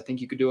drafts, I think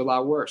you could do a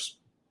lot worse.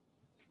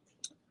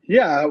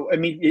 Yeah, I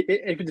mean,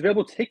 if it's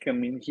available, take him. I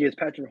mean, he has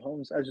Patrick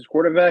Mahomes as his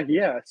quarterback.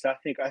 Yeah, so I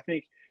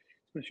think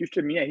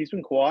Schuster. Yeah, he's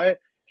been quiet.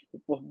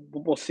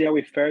 We'll see how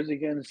he fares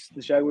against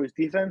the Jaguars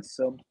defense.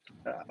 So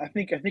I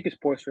think it's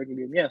poised for a good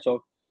game. Yeah.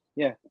 So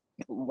yeah,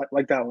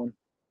 like that one.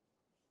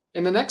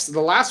 And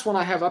the last one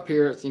I have up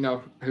here,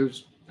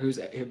 who's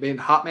been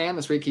hot man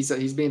this week.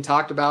 He's being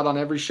talked about on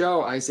every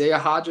show. Isaiah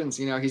Hodgins.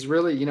 He's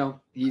really,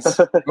 he's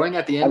going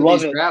at the end of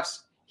these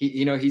drafts.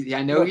 I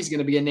know he's going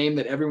to be a name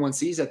that everyone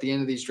sees at the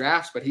end of these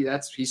drafts, but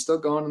he's still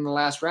going in the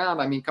last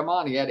round. I mean, come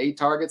on, he had 8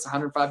 targets,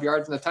 105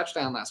 yards, and a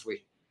touchdown last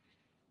week.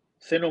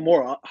 Say no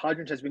more.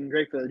 Hodgins has been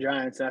great for the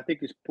Giants, and I think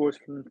he's poised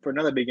for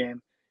another big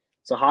game.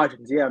 So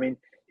Hodgins, yeah, I mean,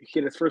 he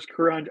had his first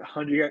career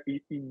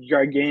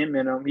 100-yard game,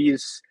 and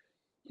he's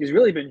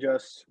really been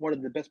just one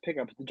of the best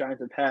pickups the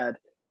Giants have had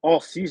all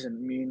season.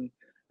 I mean,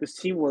 this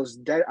team was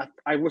dead.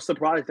 I was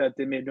surprised that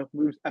they made no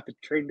moves at the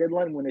trade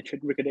deadline when they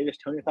traded Kadarius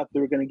Toney. I thought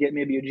they were going to get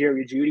maybe a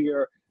Jerry Jeudy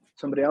or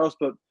somebody else,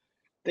 but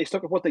they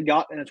stuck with what they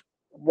got, and it's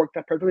worked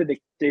out perfectly.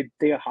 They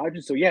got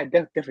Hodgins, so yeah,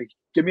 definitely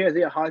give me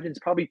Isaiah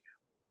Hodgins probably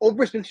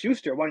over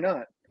Smith-Schuster. Why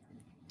not?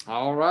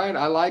 All right,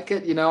 I like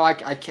it.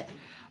 I can't.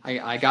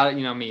 I got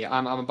it. Me.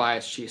 I'm a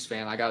biased Chiefs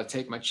fan. I got to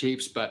take my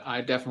Chiefs, but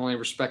I definitely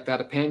respect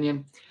that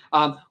opinion.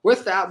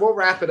 With that, we'll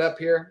wrap it up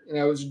here.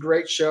 It was a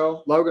great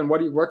show. Logan, what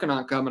are you working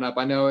on coming up?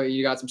 I know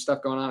you got some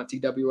stuff going on at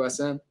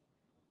TWSN.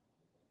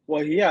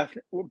 Well, yeah,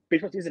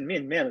 baseball season,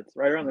 man, it's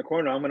right around the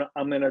corner.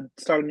 I'm gonna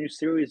start a new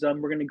series.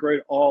 We're gonna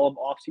grade all of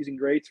off-season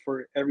grades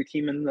for every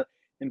team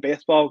in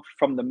baseball,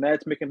 from the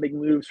Mets making big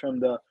moves,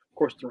 from of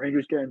course the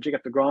Rangers getting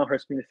Jacob deGrom.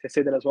 Hurts me to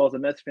say that as well as a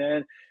Mets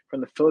fan. From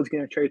the Phillies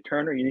getting Trey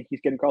Turner,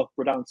 he's getting Carlos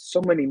Rodon.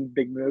 So many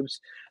big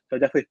moves. So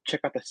definitely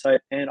check out the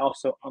site and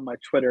also on my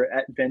Twitter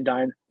at Van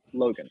Dyne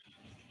Logan.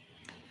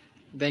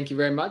 Thank you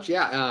very much.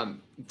 Yeah,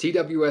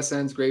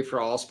 TWSN is great for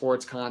all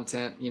sports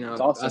content.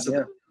 It's awesome.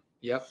 Yeah.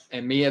 Yep.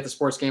 And me at the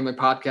Sports Gambling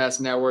Podcast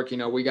Network,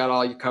 we got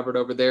all you covered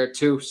over there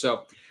too.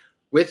 So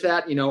with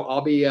that,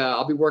 I'll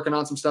be working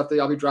on some stuff that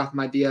I'll be dropping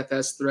my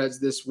DFS threads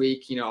this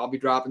week. I'll be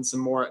dropping some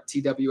more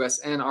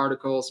TWSN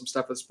articles, some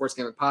stuff for the Sports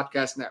Gambling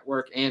Podcast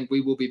Network, and we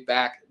will be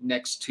back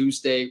next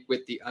Tuesday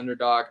with the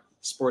Underdog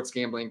Sports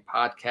Gambling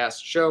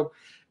Podcast show.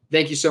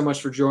 Thank you so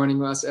much for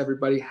joining us,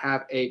 everybody.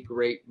 Have a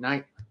great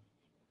night.